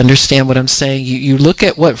 You understand what I'm saying? You look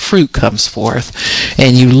at what fruit comes forth,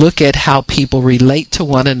 and you look at how people relate to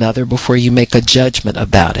one another before you make a judgment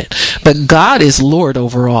about it. But God is Lord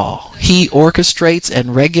over all. He orchestrates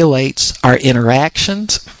and regulates our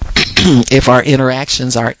interactions. If our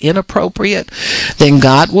interactions are inappropriate, then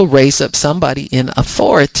God will raise up somebody in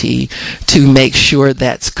authority to make sure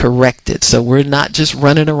that's corrected. So we're not just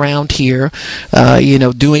running around here,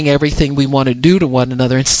 doing everything we want to do to one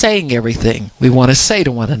another and saying everything we want to say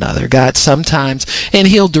to one another. God sometimes, and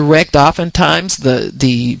He'll direct oftentimes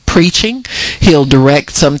the preaching. He'll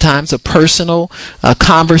direct sometimes a personal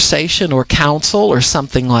conversation or counsel or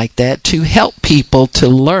something like that to help people to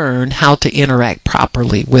learn how to interact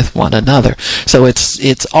properly with one another. So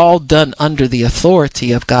it's all done under the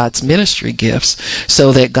authority of God's ministry gifts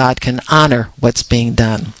so that God can honor what's being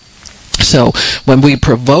done. So when we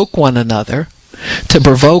provoke one another, to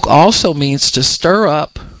provoke also means to stir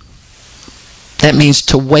up. That means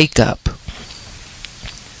to wake up.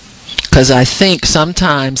 Because I think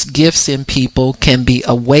sometimes gifts in people can be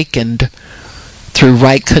awakened through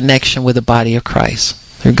right connection with the body of Christ.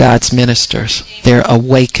 They're God's ministers. They're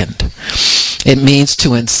awakened. It means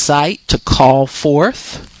to incite, to call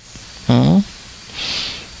forth.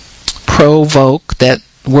 Provoke, that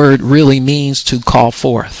word really means to call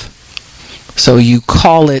forth. So you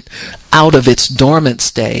call it out of its dormant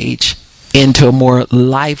stage into a more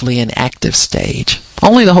lively and active stage.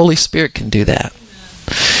 Only the Holy Spirit can do that.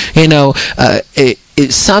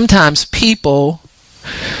 Sometimes people...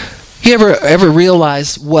 You ever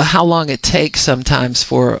realize how long it takes sometimes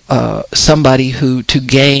for somebody to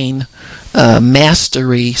gain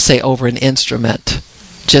mastery, say, over an instrument,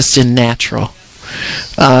 just in natural?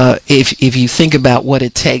 If you think about what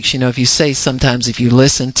it takes, if you say sometimes, if you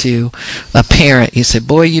listen to a parent, you say,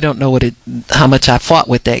 boy, you don't know how much I fought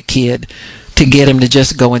with that kid to get him to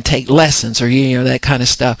just go and take lessons or, that kind of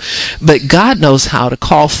stuff. But God knows how to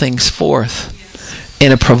call things forth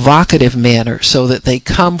in a provocative manner so that they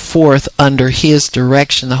come forth under His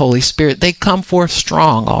direction, the Holy Spirit. They come forth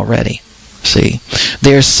strong already. See,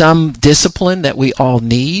 there's some discipline that we all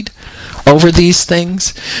need over these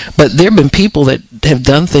things, but there have been people that have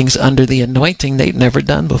done things under the anointing they've never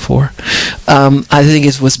done before. I think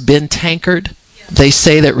it was Ben Tankard, they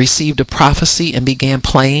say, that received a prophecy and began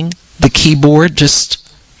playing the keyboard just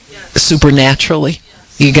supernaturally.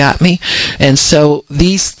 You got me? And so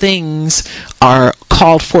these things are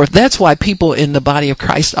called forth. That's why people in the body of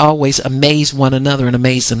Christ always amaze one another and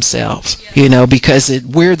amaze themselves. Because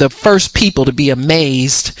we're the first people to be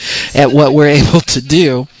amazed at what we're able to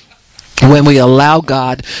do when we allow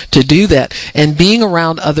God to do that. And being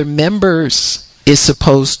around other members is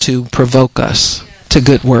supposed to provoke us to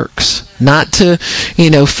good works, not to,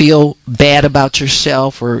 feel bad about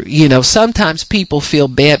yourself, or, sometimes people feel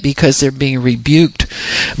bad because they're being rebuked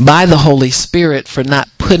by the Holy Spirit for not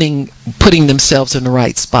putting themselves in the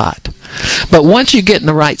right spot. But once you get in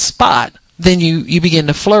the right spot, then you begin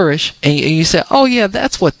to flourish, and you say, oh yeah,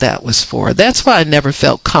 that's what that was for. That's why I never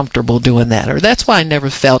felt comfortable doing that, or that's why I never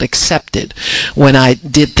felt accepted when I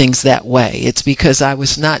did things that way. It's because I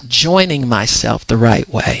was not joining myself the right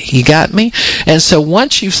way. You got me? And so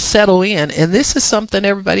once you settle in, and this is something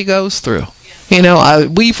everybody goes through.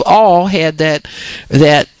 We've all had that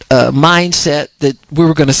mindset that we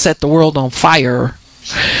were going to set the world on fire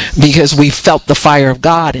because we felt the fire of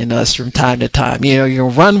God in us from time to time. You know, you're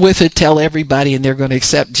going to run with it, tell everybody, and they're going to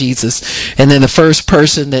accept Jesus. And then the first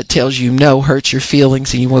person that tells you no hurts your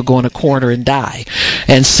feelings, and you will go in a corner and die.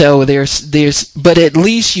 And so but at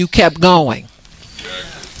least you kept going.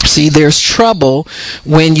 See, there's trouble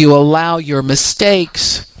when you allow your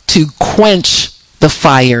mistakes to quench the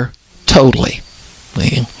fire totally.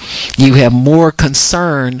 You have more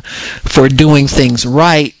concern for doing things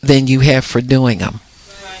right than you have for doing them.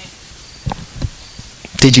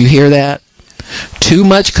 Did you hear that? Too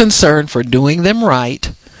much concern for doing them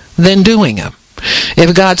right than doing them.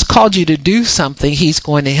 If God's called you to do something, He's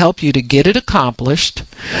going to help you to get it accomplished,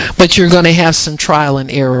 but you're going to have some trial and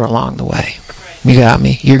error along the way. You got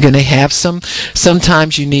me? You're going to have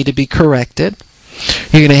sometimes you need to be corrected.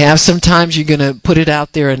 You're going to have sometimes you're going to put it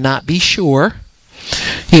out there and not be sure.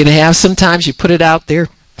 You're going to have sometimes you put it out there,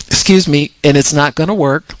 and it's not going to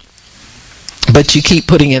work, but you keep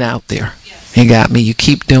putting it out there. You got me? You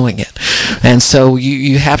keep doing it. And so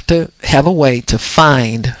you have to have a way to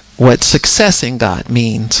find what success in God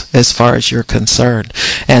means as far as you're concerned.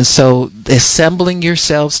 And so assembling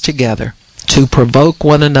yourselves together to provoke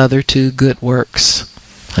one another to good works.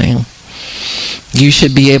 You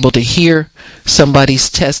should be able to hear somebody's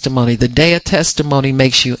testimony. The day a testimony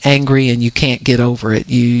makes you angry and you can't get over it,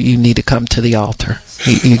 you need to come to the altar.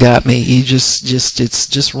 You got me? You just it's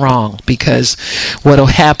just wrong, because what'll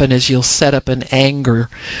happen is you'll set up an anger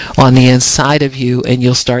on the inside of you, and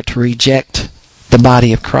you'll start to reject the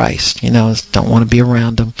body of Christ. Don't want to be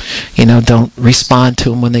around them. Don't respond to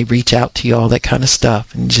them when they reach out to you, all that kind of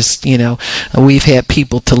stuff. And just, we've had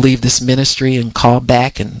people to leave this ministry and call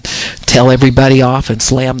back and tell everybody off and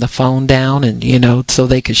slam the phone down, and, so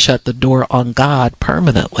they could shut the door on God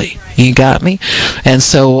permanently. You got me? And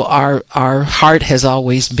so our heart has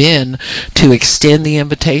always been to extend the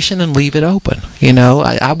invitation and leave it open.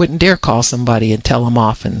 I wouldn't dare call somebody and tell them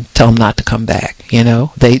off and tell them not to come back.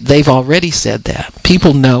 They've already said that.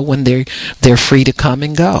 People know when they're free to come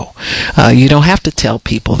and go. You don't have to tell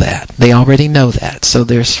people that. They already know that. So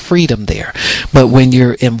there's freedom there. But when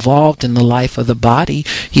you're involved in the life of the body,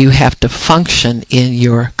 you have to function in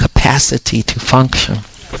your capacity to function.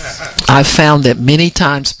 I've found that many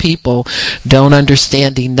times people don't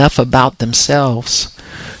understand enough about themselves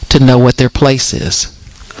to know what their place is.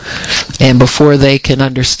 And before they can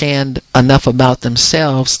understand enough about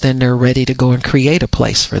themselves, then they're ready to go and create a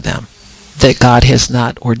place for them that God has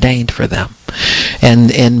not ordained for them.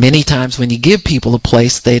 And many times when you give people a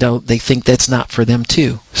place, they think that's not for them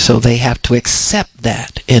too. So they have to accept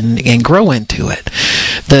that and grow into it.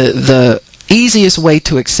 The easiest way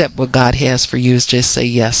to accept what God has for you is just say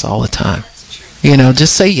yes all the time.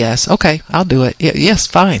 Just say yes. Okay, I'll do it. Yes,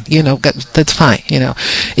 fine. That's fine.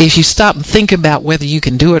 If you stop and think about whether you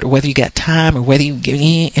can do it or whether you got time or whether you'll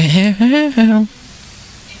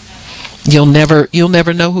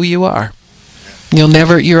never know who you are.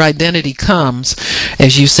 Your identity comes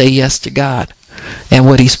as you say yes to God and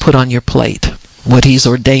what He's put on your plate, what He's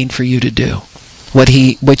ordained for you to do, what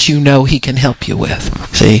He can help you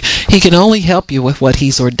with. See, He can only help you with what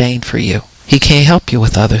He's ordained for you. He can't help you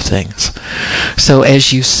with other things. So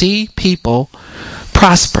as you see people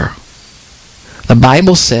prosper, the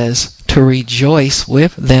Bible says to rejoice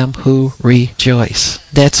with them who rejoice.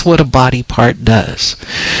 That's what a body part does.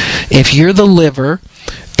 If you're the liver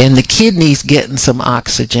and the kidney's getting some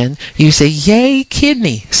oxygen, you say, yay,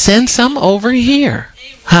 kidney, send some over here.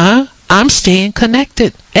 Huh? I'm staying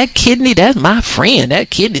connected. That kidney, that's my friend. That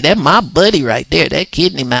kidney, that's my buddy right there. That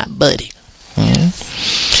kidney, my buddy.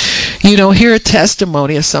 Hear a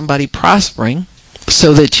testimony of somebody prospering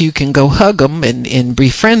so that you can go hug them and be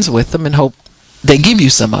friends with them and hope they give you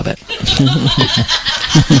some of it.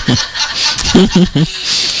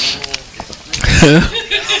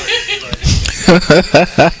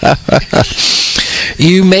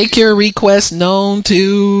 You make your request known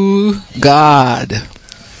to God.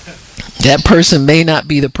 That person may not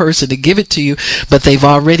be the person to give it to you, but they've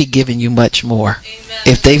already given you much more. Amen.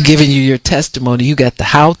 If they've given you your testimony, you got the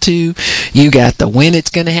how-to, you got the when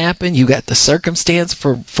it's going to happen, you got the circumstance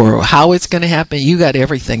for how it's going to happen, you got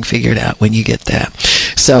everything figured out when you get that.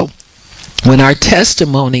 So, when our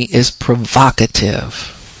testimony is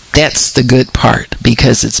provocative, that's the good part,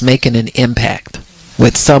 because it's making an impact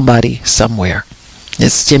with somebody somewhere.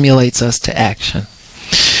 It stimulates us to action.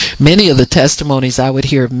 Many of the testimonies I would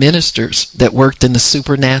hear of ministers that worked in the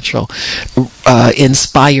supernatural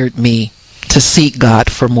inspired me to seek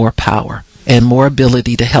God for more power and more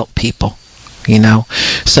ability to help people.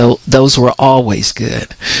 So those were always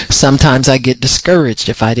good. Sometimes I get discouraged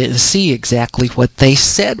if I didn't see exactly what they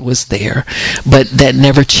said was there, but that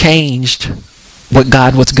never changed what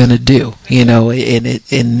God was going to do, and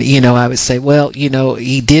I would say, well,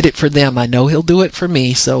 he did it for them. I know he'll do it for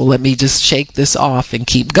me. So let me just shake this off and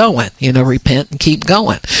keep going, repent and keep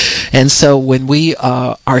going. And so when we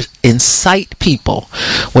incite people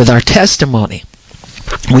with our testimony,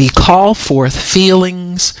 we call forth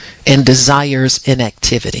feelings and desires in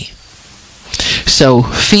activity. So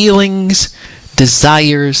feelings,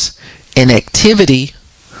 desires, and activity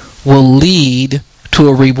will lead to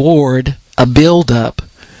a reward, a build-up,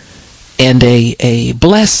 and a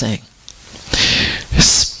blessing.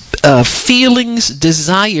 Feelings,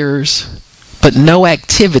 desires, but no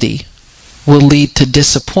activity will lead to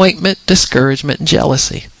disappointment, discouragement, and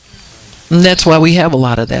jealousy. And that's why we have a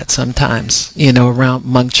lot of that sometimes, around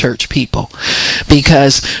among church people,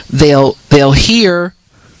 because they'll hear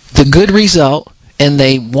the good result and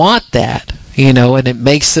they want that, and it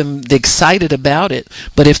makes them excited about it.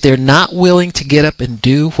 But if they're not willing to get up and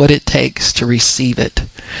do what it takes to receive it,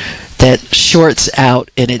 that shorts out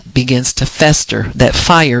and it begins to fester. That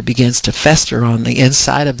fire begins to fester on the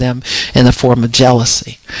inside of them in the form of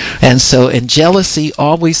jealousy. And jealousy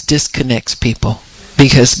always disconnects people,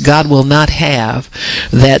 because God will not have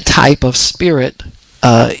that type of spirit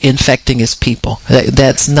infecting his people.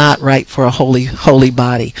 That's not right for a holy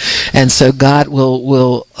body. And so God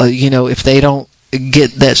will if they don't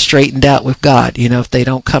get that straightened out with God, if they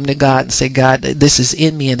don't come to God and say, God, this is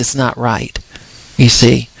in me and it's not right. You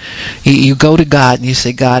see, you go to God and you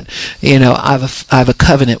say, God, I have a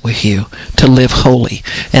covenant with you to live holy,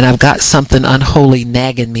 and I've got something unholy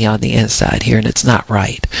nagging me on the inside here, and it's not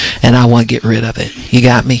right, and I want to get rid of it. You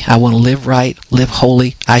got me? I want to live right, live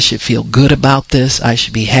holy. I should feel good about this. I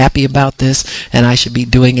should be happy about this, and I should be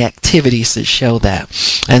doing activities that show that.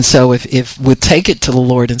 And so if we take it to the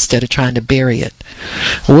Lord instead of trying to bury it,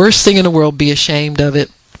 worst thing in the world, be ashamed of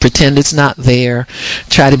it, pretend it's not there,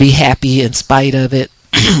 try to be happy in spite of it,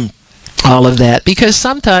 all of that. Because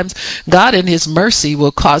sometimes God in his mercy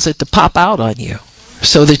will cause it to pop out on you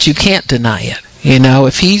so that you can't deny it.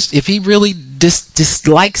 If he really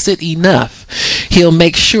dislikes it enough, he'll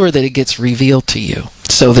make sure that it gets revealed to you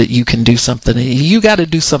so that you can do something. You got to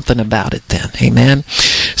do something about it then. Amen.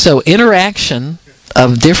 So interaction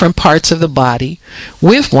of different parts of the body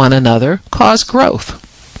with one another cause growth.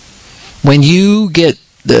 When you get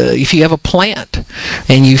if you have a plant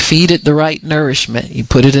and you feed it the right nourishment, you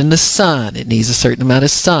put it in the sun, it needs a certain amount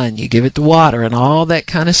of sun, you give it the water and all that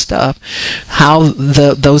kind of stuff, how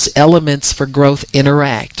those elements for growth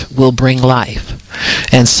interact will bring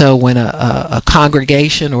life. And so when a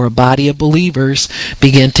congregation or a body of believers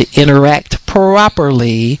begin to interact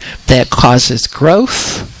properly, that causes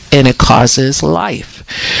growth and it causes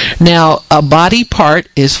life. Now, a body part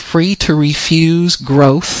is free to refuse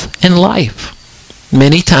growth and life.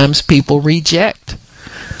 Many times people reject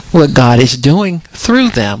what God is doing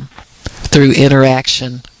through them, through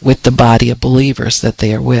interaction with the body of believers that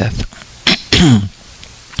they are with.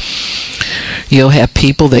 You'll have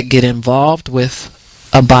people that get involved with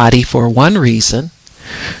a body for one reason,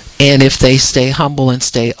 and if they stay humble and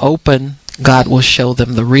stay open, God will show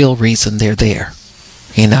them the real reason they're there.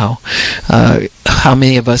 How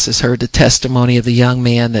many of us has heard the testimony of the young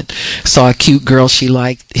man that saw a cute girl he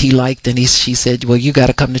liked, and she said, well, you got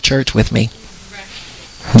to come to church with me.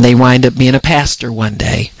 And they wind up being a pastor one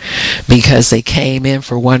day because they came in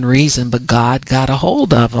for one reason, but God got a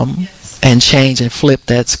hold of them and changed and flipped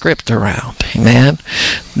that script around. Amen.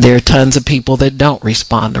 There are tons of people that don't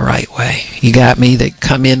respond the right way. You got me? That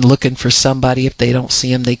come in looking for somebody. If they don't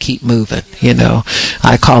see them, they keep moving.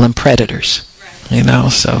 I call them predators.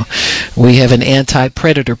 So we have an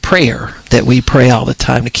anti-predator prayer that we pray all the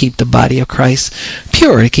time to keep the body of Christ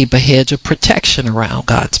pure, to keep a hedge of protection around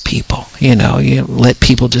God's people. You let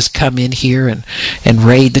people just come in here and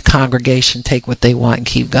raid the congregation, take what they want and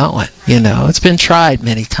keep going. It's been tried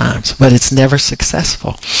many times, but it's never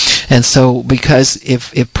successful. And so because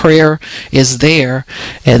if prayer is there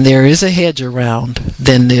and there is a hedge around,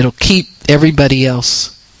 then it'll keep everybody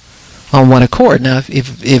else on one accord. Now,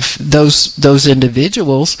 if those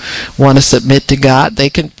individuals want to submit to God, they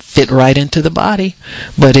can fit right into the body.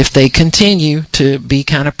 But if they continue to be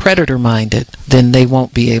kind of predator-minded, then they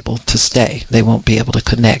won't be able to stay. They won't be able to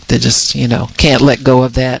connect. They just, can't let go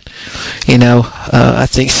of that. I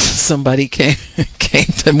think somebody came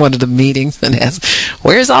to one of the meetings and asked,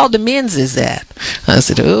 "Where's all the men's is at?" I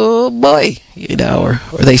said, "Oh boy," or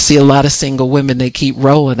they see a lot of single women, they keep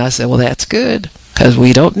rolling. I said, "Well, that's good, because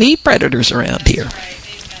we don't need predators around here.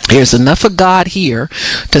 There's enough of God here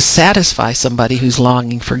to satisfy somebody who's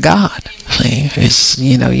longing for God."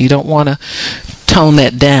 You don't want to tone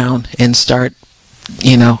that down and start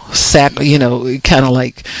kind of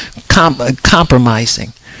like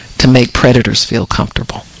compromising to make predators feel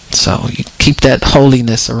comfortable. So you keep that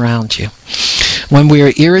holiness around you. When we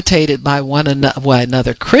are irritated by one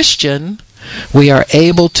another Christian, we are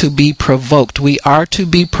able to be provoked. We are to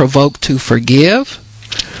be provoked to forgive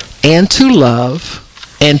and to love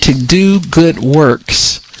and to do good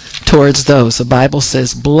works towards those. The Bible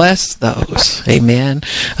says, bless those, amen,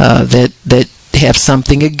 that have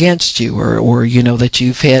something against you, or that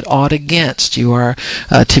you've had aught against. You are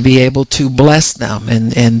to be able to bless them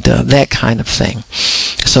and that kind of thing.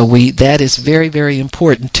 So that is very, very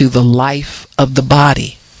important to the life of the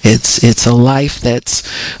body. It's a life that's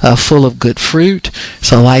full of good fruit.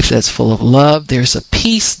 It's a life that's full of love. There's a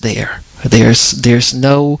peace there. There's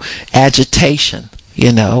no agitation.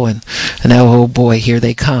 And oh boy, here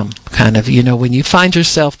they come. Kind of, when you find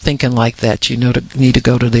yourself thinking like that, need to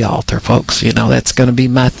go to the altar, folks. That's going to be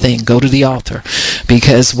my thing. Go to the altar.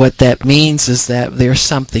 Because what that means is that there's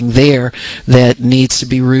something there that needs to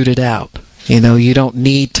be rooted out. You don't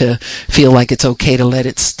need to feel like it's okay to let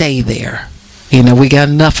it stay there. We got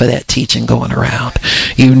enough of that teaching going around.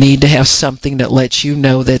 You need to have something that lets you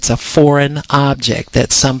know that's a foreign object,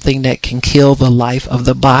 that's something that can kill the life of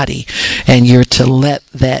the body. And you're to let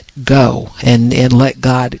that go and let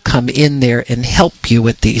God come in there and help you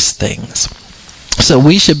with these things. So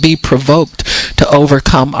we should be provoked to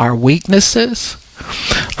overcome our weaknesses,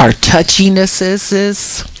 our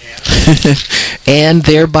touchinesses, and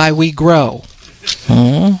thereby we grow.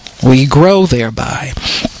 We grow thereby.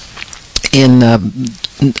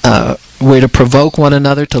 We're to provoke one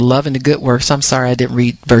another to love and to good works. I'm sorry, I didn't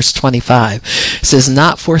read verse 25. It says,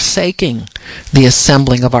 not forsaking the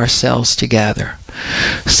assembling of ourselves together.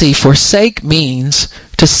 See, forsake means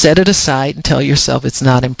to set it aside and tell yourself it's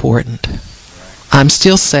not important. I'm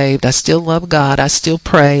still saved. I still love God. I still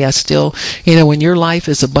pray. I still, when your life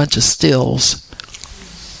is a bunch of stills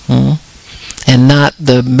and not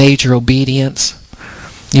the major obedience,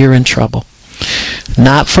 you're in trouble.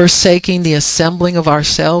 Not forsaking the assembling of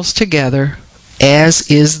ourselves together, as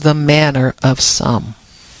is the manner of some.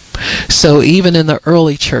 So even in the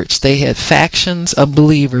early church, they had factions of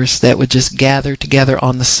believers that would just gather together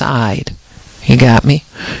on the side. You got me?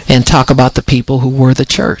 And talk about the people who were the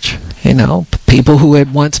church. People who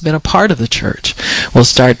had once been a part of the church will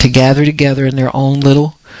start to gather together in their own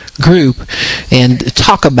little group and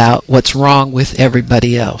talk about what's wrong with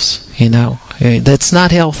everybody else. That's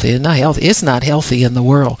not healthy. It's not healthy in the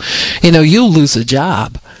world. You'll lose a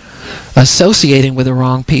job associating with the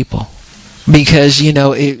wrong people. Because,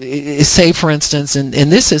 say for instance, and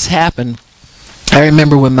this has happened. I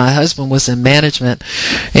remember when my husband was in management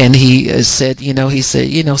and he said,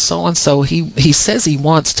 so-and-so, he says he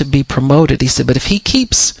wants to be promoted. He said, but if he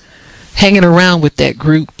keeps hanging around with that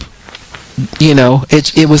group,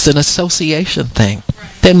 it was an association thing.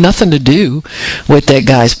 It had nothing to do with that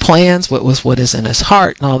guy's plans, what is in his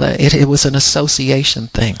heart and all that. It was an association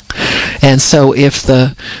thing. And so if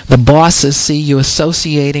the bosses see you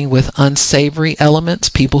associating with unsavory elements,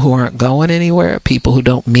 people who aren't going anywhere, people who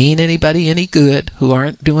don't mean anybody any good, who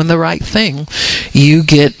aren't doing the right thing, you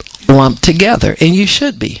get lumped together. And you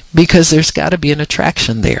should be, because there's got to be an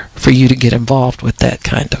attraction there for you to get involved with that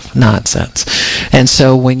kind of nonsense. And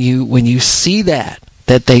so when you see that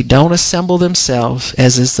they don't assemble themselves,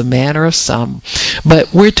 as is the manner of some,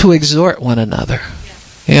 but we're to exhort one another.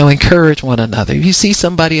 Encourage one another. If you see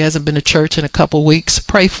somebody who hasn't been to church in a couple weeks,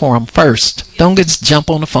 pray for them first. Don't just jump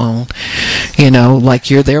on the phone, like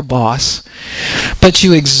you're their boss. But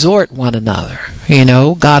you exhort one another.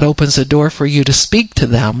 God opens a door for you to speak to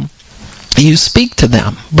them. You speak to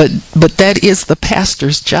them. But that is the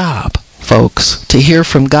pastor's job, folks, to hear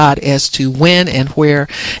from God as to when and where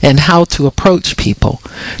and how to approach people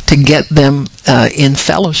to get them in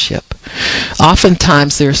fellowship.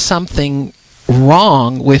 Oftentimes there's something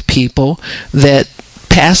wrong with people that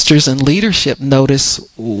pastors and leadership notice,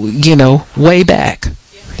 way back.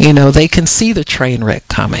 They can see the train wreck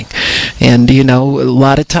coming. And, a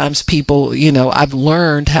lot of times people, I've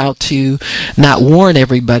learned how to not warn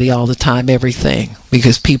everybody all the time, everything,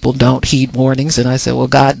 because people don't heed warnings. And I said, well,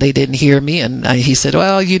 God, they didn't hear me. And he said,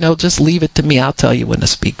 well, just leave it to me. I'll tell you when to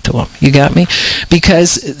speak to them. You got me?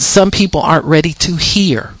 Because some people aren't ready to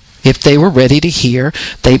hear. If they were ready to hear,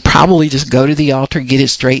 they'd probably just go to the altar, get it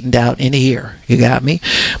straightened out, and hear. You got me?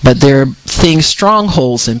 But there are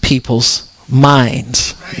strongholds in people's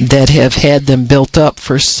minds that have had them built up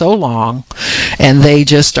for so long, and they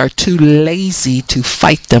just are too lazy to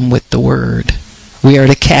fight them with the word. We are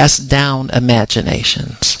to cast down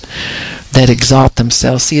imaginations that exalt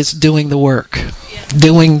themselves. See, it's doing the work.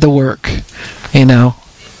 Doing the work,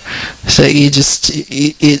 So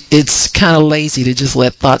it's kind of lazy to just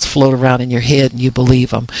let thoughts float around in your head and you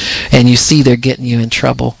believe them, and you see they're getting you in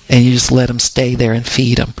trouble, and you just let them stay there and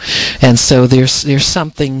feed them. And so there's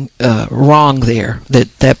something wrong there,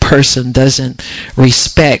 that person doesn't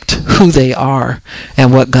respect who they are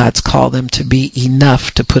and what God's called them to be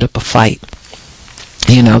enough to put up a fight.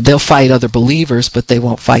 They'll fight other believers, but they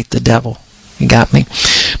won't fight the devil. You got me?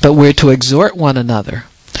 But we're to exhort one another.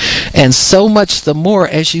 And so much the more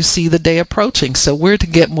as you see the day approaching. So we're to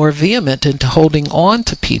get more vehement into holding on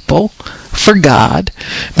to people for God,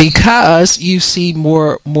 because you see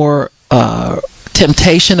more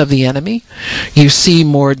temptation of the enemy. You see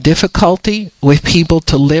more difficulty with people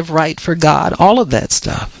to live right for God, all of that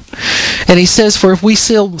stuff. And he says, for if we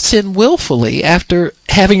still sin willfully after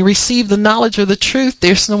having received the knowledge of the truth,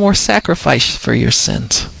 there's no more sacrifice for your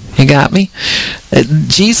sins. You got me?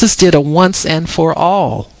 Jesus did a once and for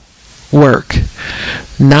all work,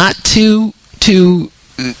 not to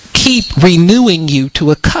keep renewing you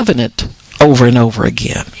to a covenant over and over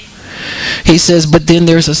again. He says, but then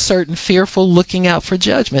there's a certain fearful looking out for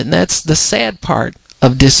judgment, and that's the sad part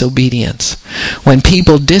of disobedience. When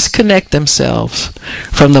people disconnect themselves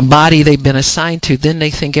from the body they've been assigned to, then they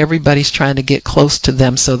think everybody's trying to get close to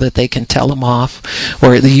them so that they can tell them off,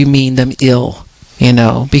 or you mean them ill.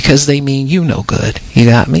 Because they mean you no good. You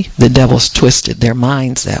got me? The devil's twisted their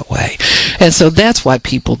minds that way. And so that's why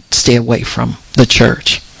people stay away from the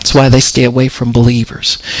church. That's why they stay away from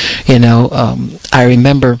believers. I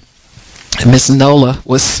remember Miss Nola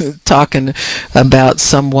was talking about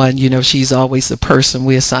someone, she's always the person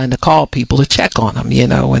we assign to call people to check on them,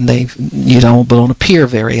 and they, don't appear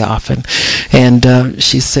very often. And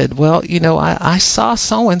she said, well, I saw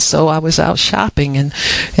so-and-so, I was out shopping,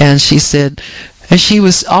 and she said, and she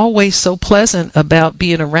was always so pleasant about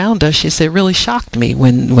being around us. She said, it really shocked me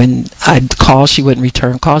when I'd call, she wouldn't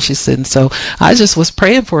return calls. She said, and so I just was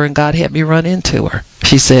praying for her, and God had me run into her.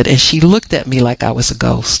 She said, and she looked at me like I was a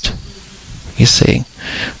ghost. You see,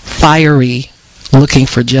 fiery, looking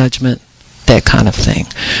for judgment, that kind of thing.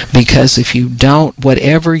 Because if you don't,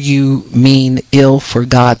 whatever you mean ill for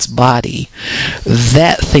God's body,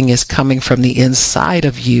 that thing is coming from the inside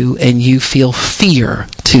of you, and you feel fear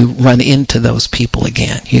to run into those people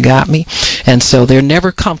again. You got me? And so they're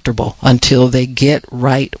never comfortable until they get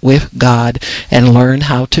right with God and learn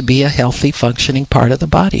how to be a healthy, functioning part of the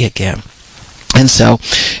body again. And so,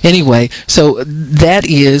 anyway, so that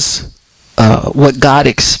is what God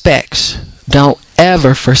expects. Don't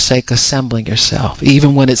ever forsake assembling yourself,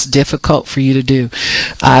 even when it's difficult for you to do.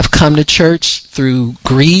 I've come to church through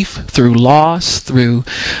grief, through loss, through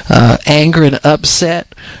anger and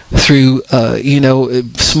upset, through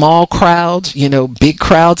small crowds, big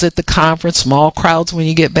crowds at the conference, small crowds when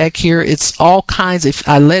you get back here. It's all kinds. If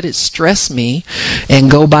I let it stress me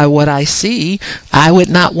and go by what I see, I would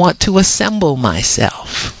not want to assemble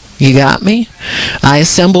myself. You got me? I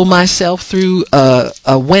assemble myself through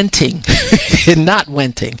wenting and not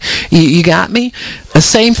wenting. You got me? The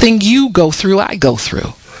same thing you go through, I go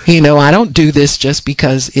through. I don't do this just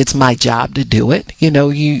because it's my job to do it.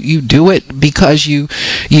 You do it because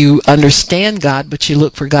you understand God, but you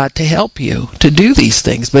look for God to help you to do these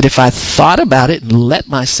things. But if I thought about it and let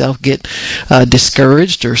myself get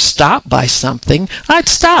discouraged or stopped by something, I'd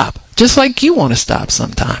stop. Just like you want to stop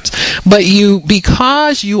sometimes. But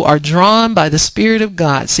because you are drawn by the Spirit of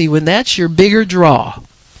God, see, when that's your bigger draw,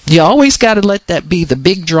 you always got to let that be the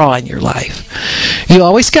big draw in your life. You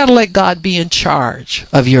always got to let God be in charge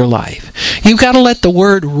of your life. You've got to let the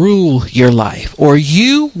Word rule your life, or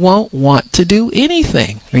you won't want to do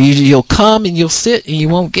anything. You'll come and you'll sit and you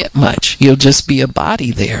won't get much. You'll just be a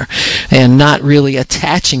body there and not really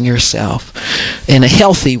attaching yourself in a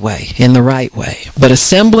healthy way, in the right way. But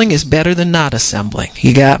assembling is better than not assembling.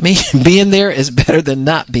 You got me? Being there is better than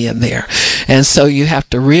not being there. And so you have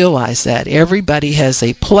to realize that everybody has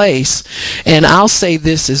a place. And I'll say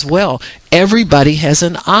this as well. Everybody has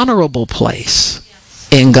an honorable place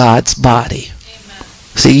in God's body. Amen.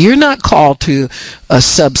 See, you're not called to a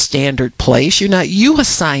substandard place. You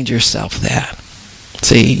assigned yourself that.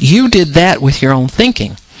 See, you did that with your own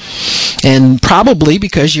thinking. And probably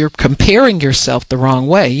because you're comparing yourself the wrong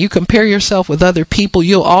way. You compare yourself with other people,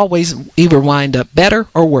 you'll always either wind up better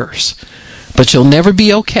or worse. But you'll never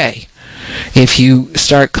be okay if you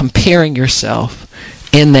start comparing yourself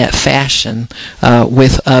in that fashion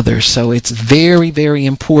with others. So it's very, very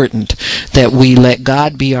important that we let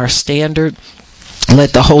God be our standard.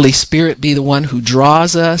 Let the Holy Spirit be the one who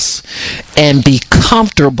draws us, and be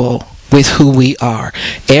comfortable with who we are.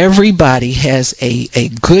 Everybody has a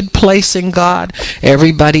good place in God.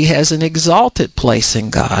 Everybody has an exalted place in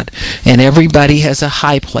God, and everybody has a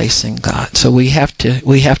high place in God. So we have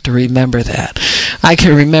to remember that. I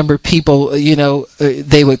can remember people,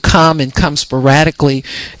 they would come sporadically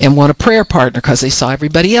and want a prayer partner because they saw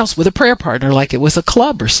everybody else with a prayer partner like it was a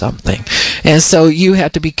club or something. And so you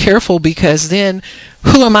have to be careful, because then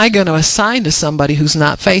who am I going to assign to somebody who's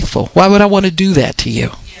not faithful? Why would I want to do that to you?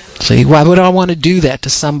 See, why would I want to do that to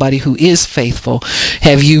somebody who is faithful?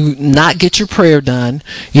 Have you not get your prayer done?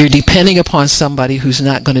 You're depending upon somebody who's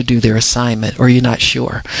not going to do their assignment, or you're not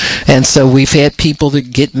sure. And so we've had people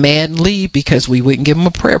that get mad and leave because we wouldn't give them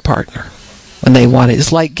a prayer partner when they wanted.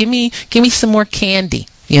 It's like, give me some more candy.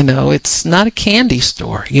 It's not a candy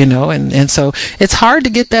store, and so it's hard to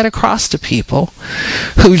get that across to people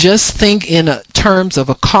who just think in terms of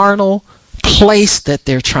a carnal place that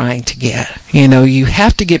they're trying to get. You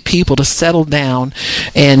have to get people to settle down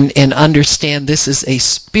and understand this is a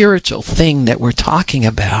spiritual thing that we're talking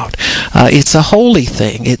about. It's a holy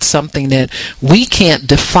thing. It's something that we can't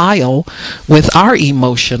defile with our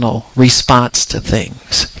emotional response to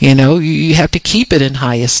things. You have to keep it in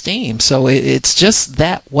high esteem. So it's just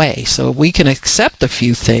that way. So we can accept a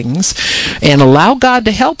few things and allow God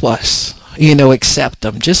to help us. Accept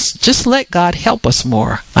them. Just let God help us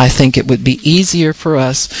more. I think it would be easier for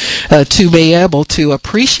us to be able to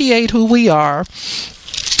appreciate who we are.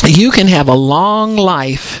 You can have a long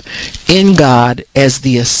life in God as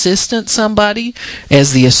the assistant somebody,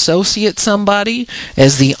 as the associate somebody,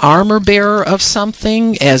 as the armor bearer of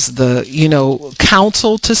something, as the,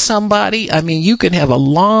 counsel to somebody. I mean, you can have a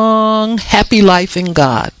long, happy life in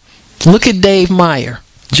God. Look at Dave Meyer,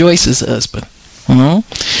 Joyce's husband.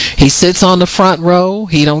 He sits on the front row.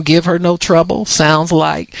 He don't give her no trouble. Sounds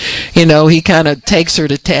like, he kind of takes her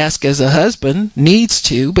to task as a husband needs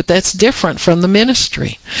to, but that's different from the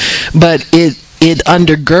ministry. But it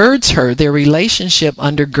undergirds her. Their relationship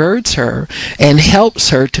undergirds her and helps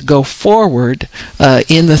her to go forward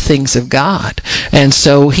in the things of God. And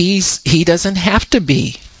so he doesn't have to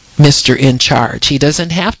be Mr. in charge. He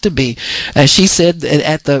doesn't have to be. She said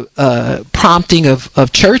at the prompting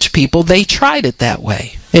of church people, they tried it that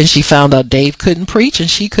way. And she found out Dave couldn't preach and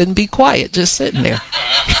she couldn't be quiet, just sitting there.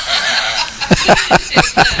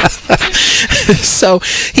 So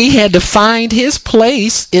he had to find his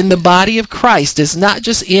place in the body of Christ. It's not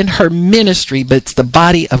just in her ministry, but it's the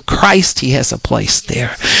body of Christ. He has a place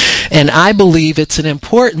there. And I believe it's an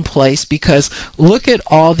important place, because look at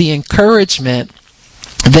all the encouragement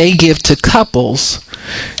they give to couples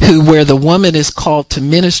where the woman is called to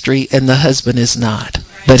ministry and the husband is not.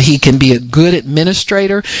 But he can be a good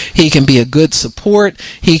administrator. He can be a good support.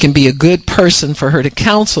 He can be a good person for her to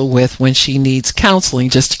counsel with when she needs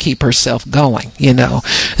counseling, just to keep herself going. They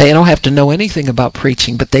don't have to know anything about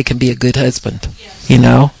preaching, but they can be a good husband.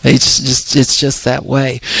 It's just that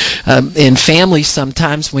way. In families,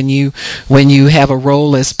 sometimes when you have a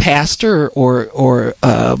role as pastor or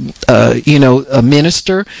a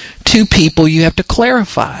minister to people, you have to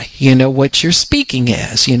clarify what you're speaking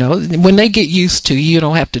as. When they get used to you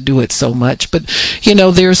don't have to do it so much, but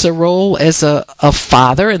there's a role as a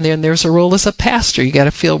father, and then there's a role as a pastor. You got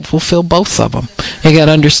to fulfill both of them. You got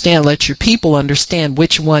to let your people understand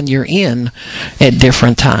which one you're in at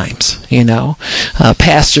different times.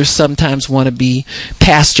 Pastors sometimes want to be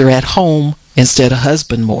pastor at home instead of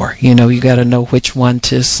husband more. You got to know which one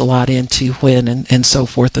to slot into when, and so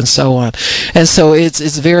forth and so on. And so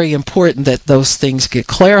it's very important that those things get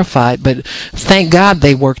clarified, but thank God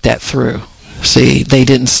they worked that through. See, they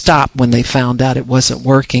didn't stop when they found out it wasn't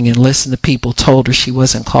working and listened to people told her she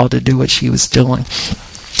wasn't called to do what she was doing.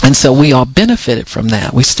 And so we all benefited from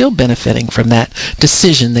that. We're still benefiting from that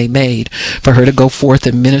decision they made for her to go forth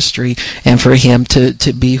in ministry and for him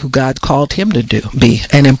to be who God called him to be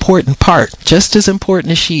an important part. Just as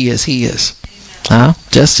important as she is, he is.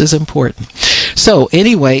 Just as important. So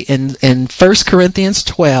anyway, in 1 Corinthians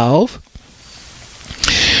 12,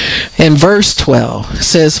 in verse 12,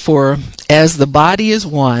 says, "For as the body is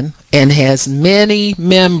one and has many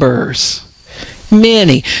members,"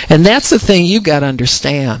 many. And that's the thing you got to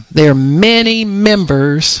understand. There are many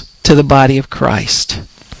members to the body of Christ.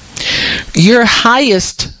 Your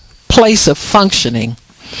highest place of functioning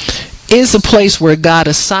is a place where God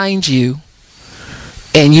assigned you,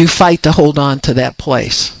 and you fight to hold on to that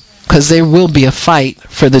place. Because there will be a fight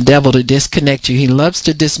for the devil to disconnect you. He loves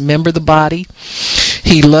to dismember the body.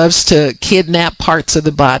 He loves to kidnap parts of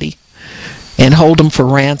the body and hold them for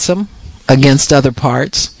ransom against other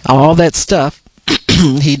parts. All that stuff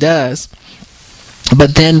he does.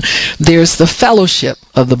 But then there's the fellowship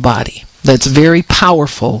of the body that's very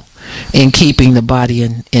powerful in keeping the body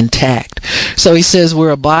intact. So he says,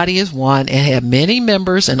 where a body is one and have many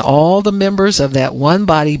members, and all the members of that one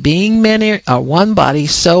body being many are one body,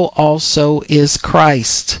 so also is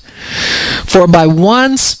Christ. For by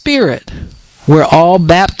one Spirit we're all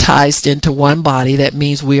baptized into one body. That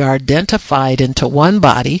means we are identified into one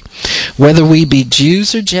body. Whether we be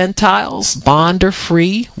Jews or Gentiles, bond or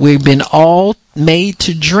free, we've been all made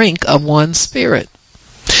to drink of one Spirit.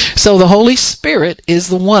 So the Holy Spirit is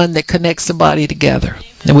the one that connects the body together.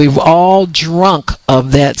 And we've all drunk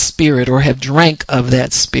of that Spirit, or have drank of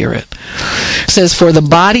that Spirit. It says, for the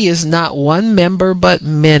body is not one member, but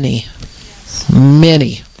many.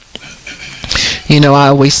 Many. You know, I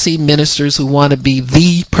always see ministers who want to be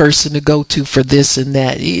the person to go to for this and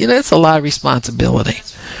that. That's a lot of responsibility.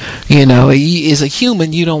 You know, as a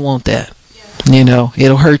human, you don't want that. You know,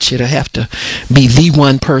 it'll hurt you to have to be the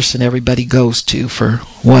one person everybody goes to for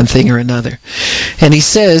one thing or another. And he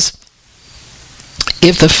says,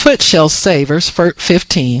 if the foot shall say, verse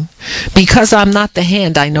 15, because I'm not the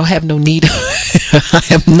hand, I have no need. I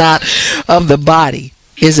am not of the body.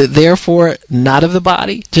 Is it therefore not of the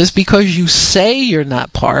body? Just because you say you're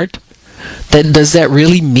not part, then does that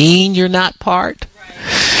really mean you're not part?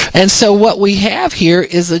 And so what we have here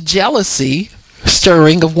is a jealousy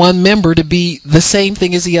stirring of one member to be the same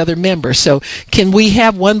thing as the other member. So can we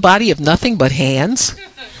have one body of nothing but hands?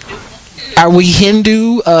 Are we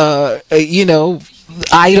Hindu,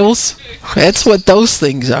 idols? That's what those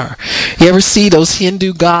things are. You ever see those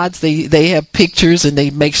Hindu gods? They have pictures and they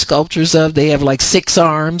make sculptures of. They have like 6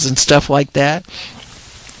 arms and stuff like that.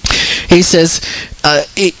 He says,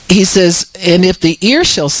 and if the ear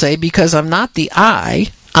shall say, because I'm not the eye,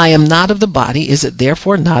 I am not of the body, is it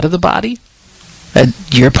therefore not of the body?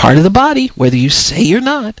 You're part of the body, whether you say you're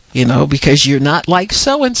not, because you're not like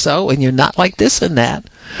so-and-so, and you're not like this and that.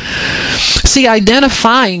 See,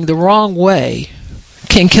 identifying the wrong way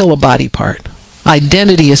can kill a body part.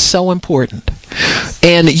 Identity is so important.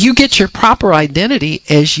 And you get your proper identity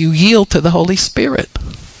as you yield to the Holy Spirit.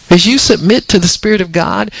 As you submit to the Spirit of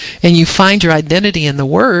God and you find your identity in the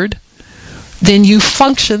Word, then you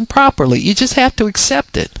function properly. You just have to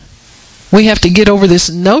accept it. We have to get over this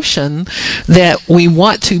notion that we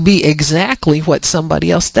want to be exactly what somebody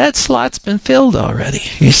else. That slot's been filled already,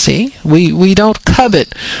 you see. We don't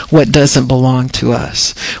covet what doesn't belong to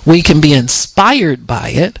us. We can be inspired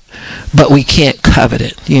by it, but we can't covet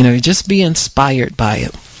it. Just be inspired by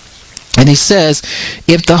it. And he says,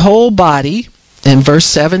 if the whole body, in verse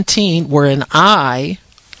 17, were an eye,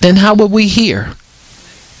 then how would we hear?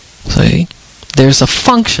 See? There's a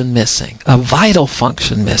function missing, a vital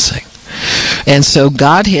function missing. And so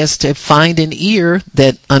God has to find an ear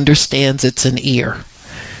that understands it's an ear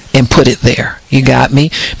and put it there. You got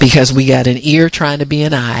me? Because we got an ear trying to be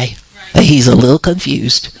an eye. He's a little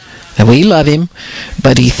confused. And we love him,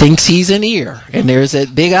 but he thinks he's an ear. And there's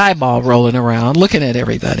that big eyeball rolling around looking at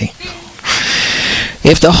everybody.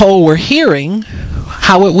 If the whole were hearing,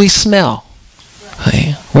 how would we smell?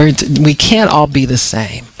 We can't all be the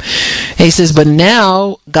same. He says, but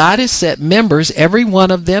now God has set members, every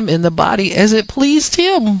one of them in the body, as it pleased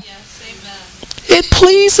him. Yes, amen. It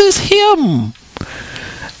pleases him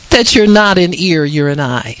that you're not an ear, you're an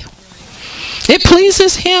eye. It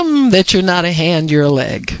pleases him that you're not a hand, you're a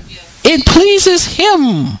leg. It pleases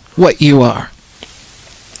him what you are.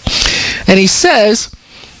 And he says,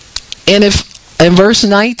 and if in verse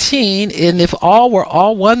 19, and if all were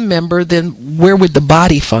all one member, then where would the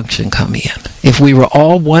body function come in? If we were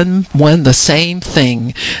all one, the same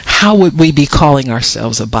thing, how would we be calling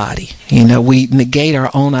ourselves a body? We negate our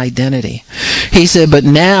own identity. He said, but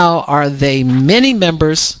now are they many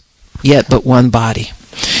members, yet but one body.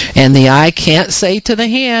 And the eye can't say to the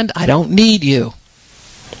hand, I don't need you.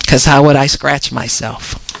 Because how would I scratch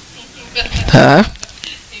myself? Huh?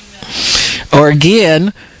 Or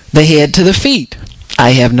again, the head to the feet.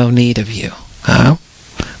 I have no need of you.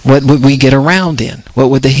 What would we get around in? What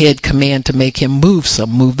would the head command to make him move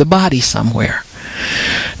the body somewhere?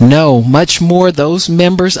 No, much more those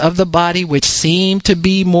members of the body which seem to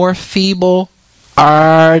be more feeble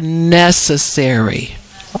are necessary.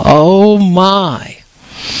 Oh my.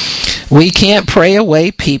 We can't pray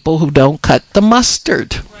away people who don't cut the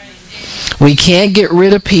mustard. We can't get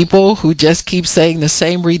rid of people who just keep saying the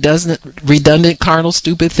same redundant, carnal,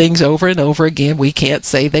 stupid things over and over again. We can't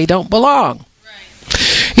say they don't belong.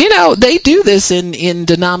 Right. They do this in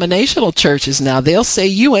denominational churches now. They'll say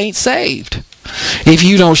you ain't saved if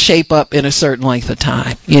you don't shape up in a certain length of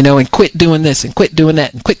time, and quit doing this and quit doing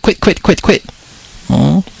that and quit.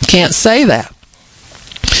 Can't say that.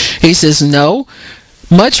 He says, no,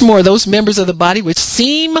 Much more those members of the body which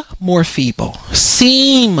seem more feeble.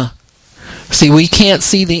 See, we can't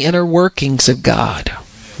see the inner workings of God.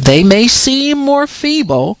 They may seem more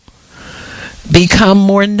feeble, become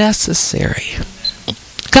more necessary.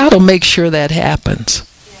 God will make sure that happens.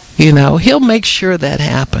 He'll make sure that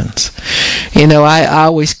happens. I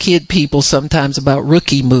always kid people sometimes about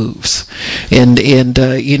rookie moves. And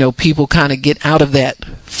people kind of get out of that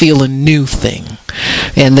feeling new thing.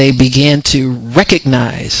 And they begin to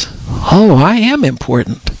recognize, oh, I am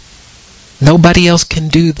important. Nobody else can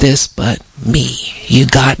do this but me. You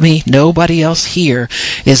got me? Nobody else here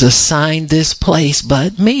is assigned this place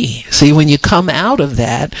but me. See, when you come out of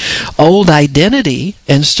that old identity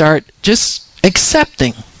and start just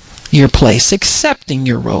accepting your place, accepting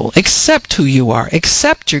your role, accept who you are,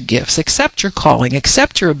 accept your gifts, accept your calling,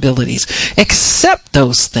 accept your abilities, accept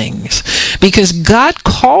those things. Because God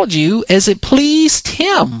called you as it pleased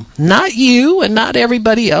Him. Not you and not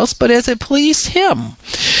everybody else, but as it pleased Him.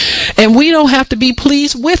 And we don't have to be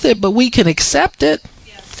pleased with it, but we can accept it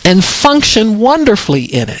and function wonderfully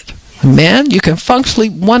in it. Amen? You can functionally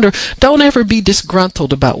wonder. Don't ever be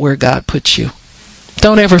disgruntled about where God puts you.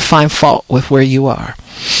 Don't ever find fault with where you are.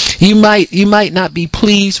 You might not be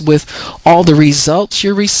pleased with all the results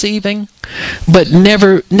you're receiving, but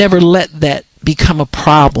never let that become a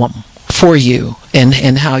problem for you and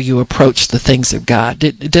how you approach the things of God.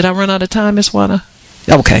 Did I run out of time, Miss Juana?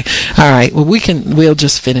 Okay. All right. Well, we'll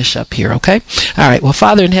just finish up here, okay? All right. Well,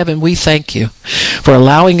 Father in heaven, we thank you for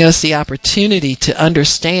allowing us the opportunity to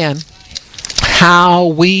understand how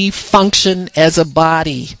we function as a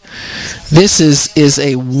body. This is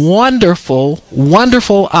a wonderful,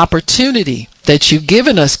 wonderful opportunity that you've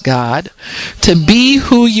given us, God, to be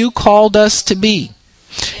who you called us to be.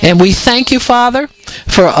 And we thank you, Father,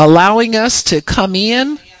 for allowing us to come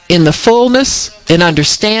in the fullness, in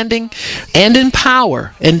understanding, and in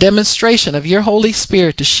power and demonstration of your Holy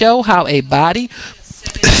Spirit to show how a body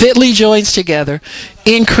fitly joins together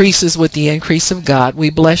increases with the increase of God. We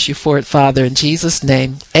bless you for it, Father, in Jesus'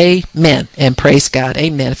 name. Amen. And praise God.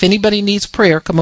 Amen. If anybody needs prayer, come on.